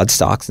cod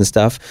stocks and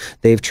stuff,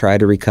 they've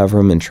tried to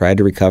recover them,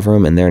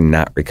 and they're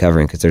not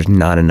recovering because there's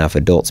not enough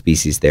adult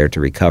species there to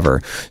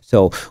recover.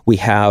 So we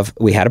had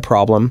a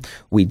problem.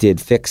 We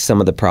did fix some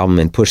of the problem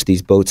and push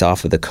these boats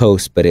off of the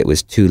coast, but it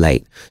was too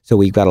late. So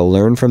we've got to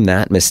learn from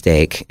that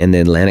mistake. And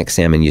the Atlantic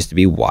salmon used to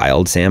be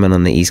wild salmon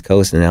on the East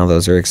Coast, and now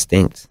those are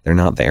extinct. They're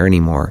not there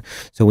anymore.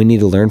 So we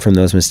need to learn from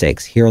those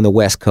mistakes. Here on the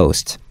West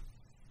Coast,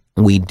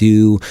 we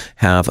do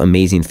have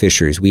amazing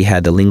fisheries. We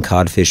had the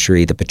lingcod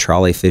fishery, the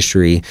petrale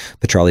fishery,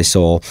 petrale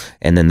sole,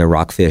 and then the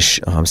rockfish,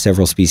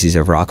 several species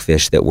of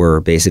rockfish that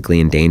were basically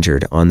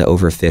endangered on the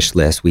overfished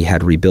list. We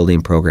had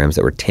rebuilding programs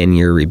that were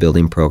 10-year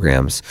rebuilding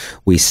programs.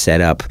 We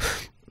set up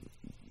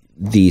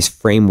these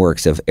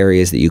frameworks of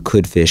areas that you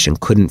could fish and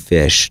couldn't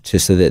fish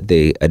so that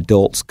the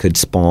adults could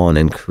spawn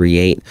and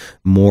create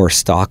more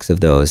stocks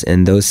of those.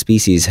 And those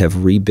species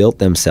have rebuilt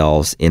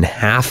themselves in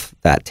half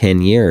that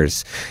 10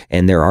 years.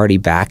 And they're already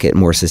back at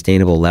more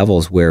sustainable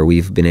levels where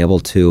we've been able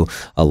to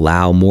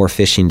allow more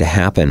fishing to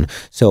happen.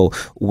 So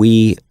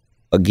we,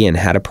 again,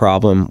 had a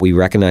problem. We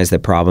recognize the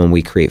problem.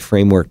 We create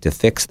framework to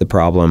fix the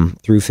problem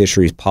through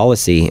fisheries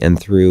policy and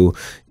through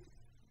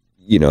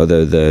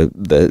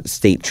the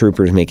state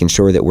troopers making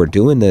sure that we're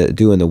doing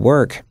the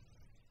work,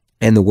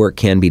 and the work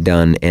can be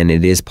done, and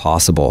it is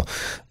possible.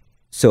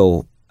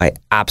 So I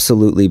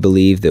absolutely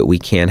believe that we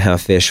can have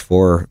fish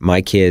for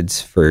my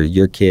kids, for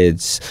your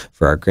kids,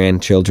 for our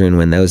grandchildren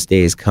when those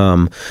days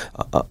come.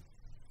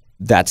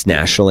 That's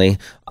nationally.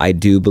 I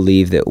do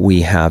believe that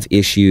we have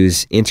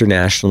issues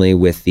internationally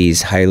with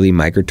these highly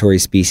migratory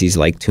species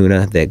like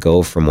tuna that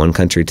go from one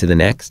country to the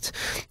next,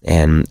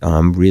 and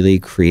really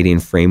creating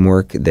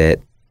framework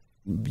that,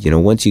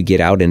 once you get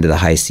out into the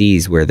high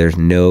seas where there's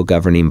no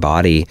governing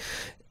body,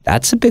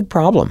 that's a big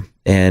problem.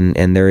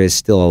 And there is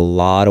still a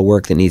lot of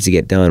work that needs to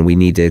get done. We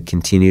need to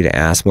continue to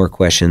ask more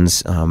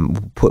questions,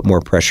 put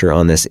more pressure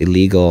on this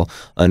illegal,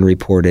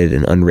 unreported,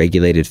 and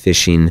unregulated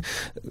fishing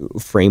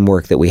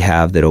framework that we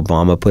have that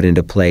Obama put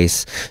into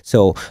place.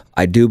 So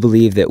I do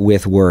believe that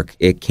with work,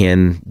 it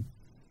can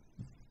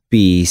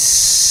be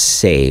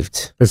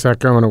saved. Is that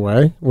going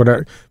away?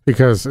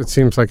 Because it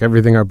seems like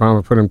everything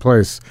Obama put in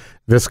place,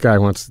 this guy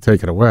wants to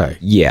take it away.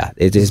 Yeah,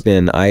 it has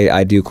been.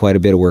 I do quite a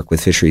bit of work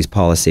with fisheries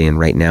policy, and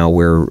right now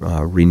we're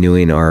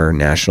renewing our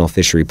national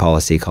fishery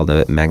policy called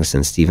the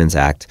Magnuson-Stevens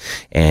Act,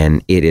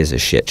 and it is a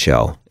shit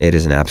show. It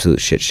is an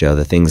absolute shit show.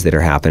 The things that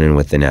are happening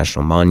with the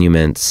national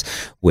monuments,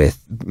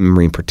 with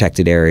marine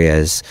protected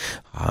areas,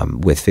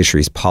 with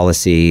fisheries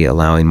policy,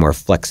 allowing more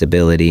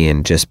flexibility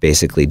and just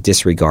basically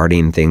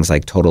disregarding things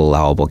like total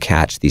allowable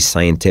catch, these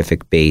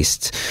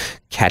scientific-based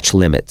catch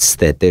limits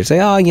that they say,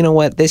 oh, you know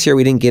what, this year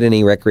we didn't get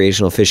any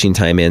recreational fishing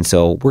time in,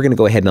 so we're going to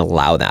go ahead and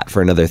allow that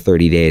for another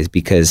 30 days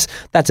because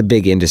that's a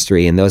big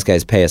industry and those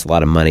guys pay us a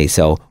lot of money,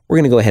 so we're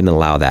going to go ahead and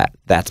allow that.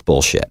 That's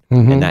bullshit,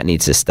 and that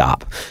needs to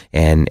stop.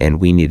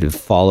 And we need to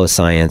follow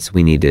science.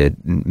 We need to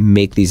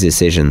make these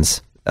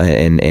decisions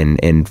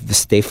and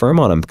stay firm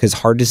on them because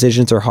hard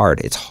decisions are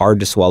hard. It's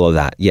hard to swallow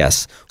that.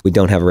 Yes, we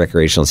don't have a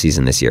recreational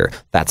season this year.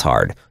 That's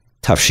hard.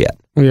 Tough shit.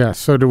 Yeah,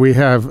 so do we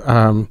have...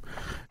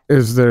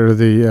 is there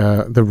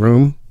the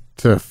room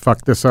to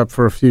fuck this up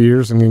for a few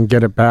years and then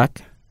get it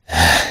back?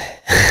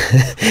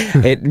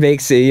 It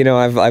makes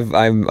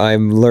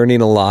I'm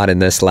learning a lot in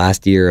this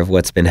last year of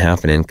what's been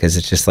happening because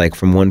it's just like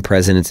from one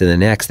president to the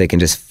next, they can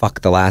just fuck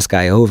the last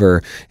guy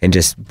over and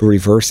just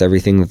reverse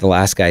everything that the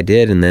last guy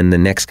did, and then the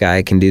next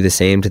guy can do the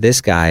same to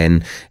this guy,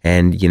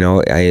 and you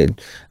know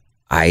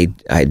I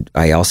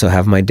also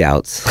have my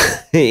doubts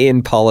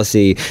in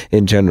policy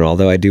in general,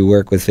 although I do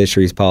work with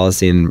fisheries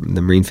policy and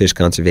the Marine Fish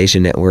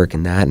Conservation Network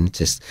and that,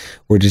 and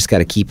we're just got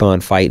to keep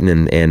on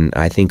fighting. And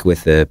I think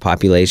with the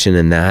population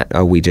and that,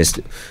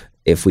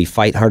 if we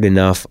fight hard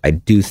enough, I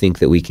do think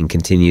that we can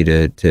continue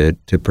to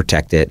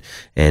protect it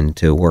and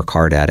to work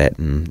hard at it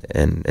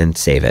and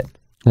save it.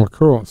 Well,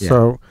 cool. Yeah.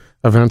 So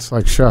events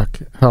like Shuck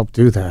help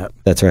do that.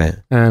 That's right.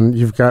 And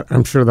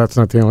I'm sure that's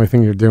not the only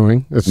thing you're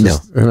doing. It's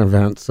just an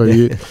event.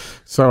 So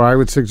so I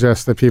would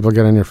suggest that people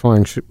get on your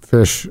Flying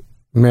Fish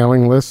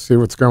mailing list, see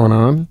what's going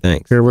on.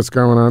 Thanks. Hear what's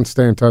going on,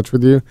 stay in touch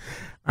with you.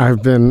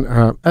 I've been,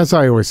 as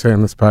I always say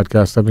on this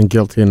podcast, I've been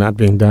guilty of not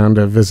being down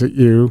to visit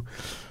you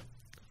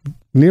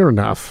near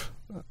enough.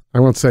 I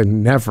won't say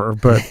never,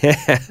 but...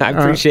 I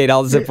appreciate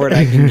all the support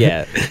I can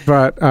get.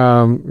 But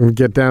we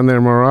get down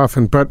there more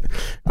often. But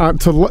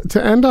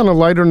to end on a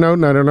lighter note,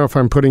 and I don't know if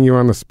I'm putting you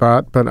on the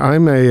spot, but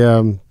I'm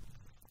an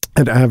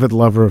avid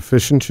lover of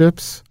fish and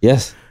chips.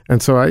 Yes.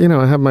 And so I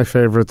have my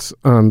favorites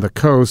on the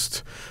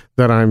coast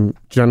that I'm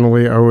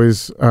generally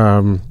always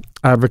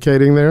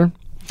advocating there.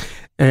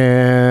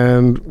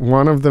 And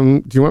one of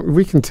them,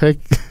 we can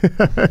take...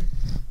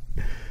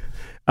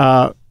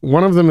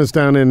 one of them is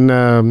down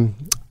in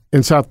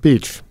South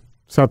Beach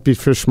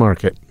Fish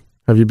Market.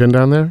 Have you been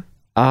down there?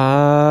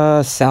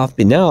 South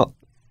Beach, no.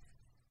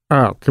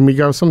 Oh, can we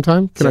go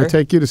sometime? Can I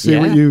take you to see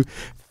what you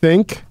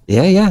think?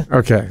 Yeah.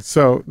 Okay,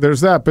 so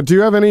there's that. But do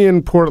you have any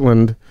in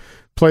Portland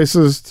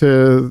places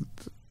to,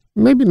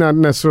 maybe not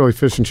necessarily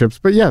fish and chips,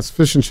 but yes,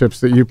 fish and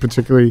chips that you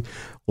particularly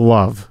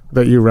love,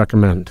 that you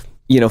recommend?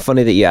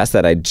 Funny that you asked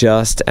that. I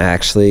just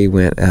actually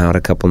went out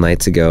a couple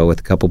nights ago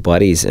with a couple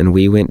buddies, and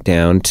we went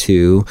down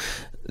to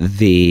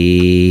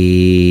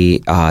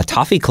the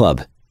Toffee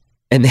Club,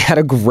 and they had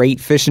a great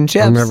fish and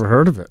chips. I've never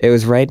heard of it. It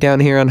was right down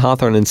here on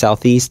Hawthorne in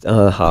southeast.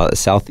 Let's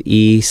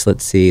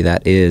see,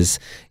 that is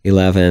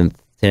 11th,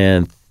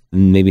 10th,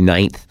 maybe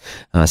 9th,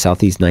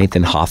 southeast 9th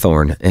and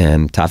Hawthorne.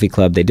 And Toffee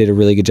Club, they did a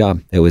really good job.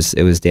 It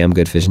was damn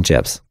good fish and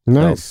chips.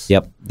 Nice. So,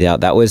 yep. Yeah,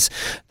 that was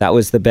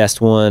the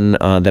best one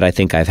that I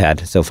think I've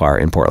had so far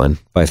in Portland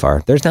by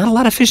far. There's not a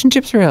lot of fish and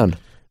chips around.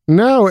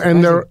 No,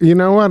 and you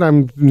know what?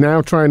 I'm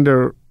now trying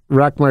to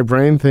rack my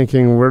brain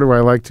thinking, where do I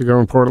like to go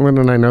in Portland?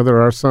 And I know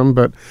there are some,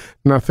 but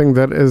nothing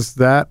that is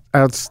that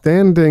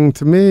outstanding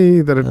to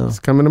me that it's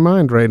coming to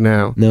mind right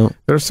now. No.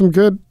 There's some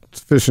good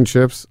fish and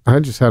chips.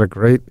 I just had a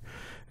great,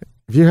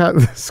 if you had,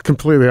 this is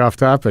completely off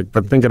topic,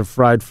 but thinking of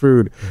fried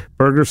food,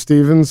 Burger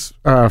Stevens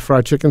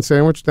fried chicken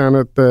sandwich down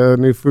at the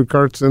new food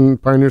carts in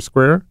Pioneer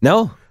Square.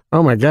 No.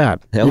 Oh my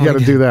God. You got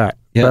to do that.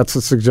 Yep. That's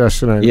a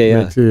suggestion I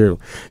made to you.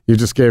 You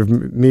just gave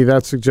me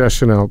that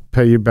suggestion. I'll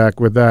pay you back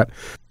with that.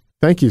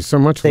 Thank you so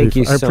much, Thank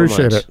you so much. I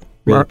appreciate it.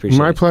 Really appreciate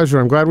my pleasure.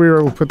 I'm glad we were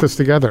able to put this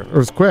together. It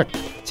was quick.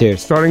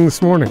 Cheers. Starting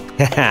this morning.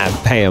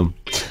 Bam.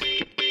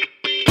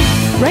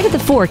 Right at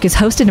the Fork is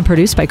hosted and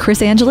produced by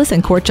Chris Angeles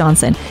and Court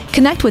Johnson.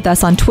 Connect with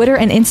us on Twitter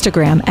and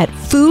Instagram at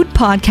Food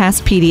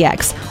Podcast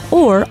PDX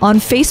or on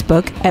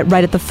Facebook at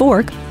Right at the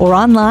Fork or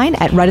online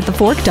at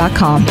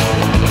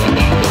rightatthefork.com.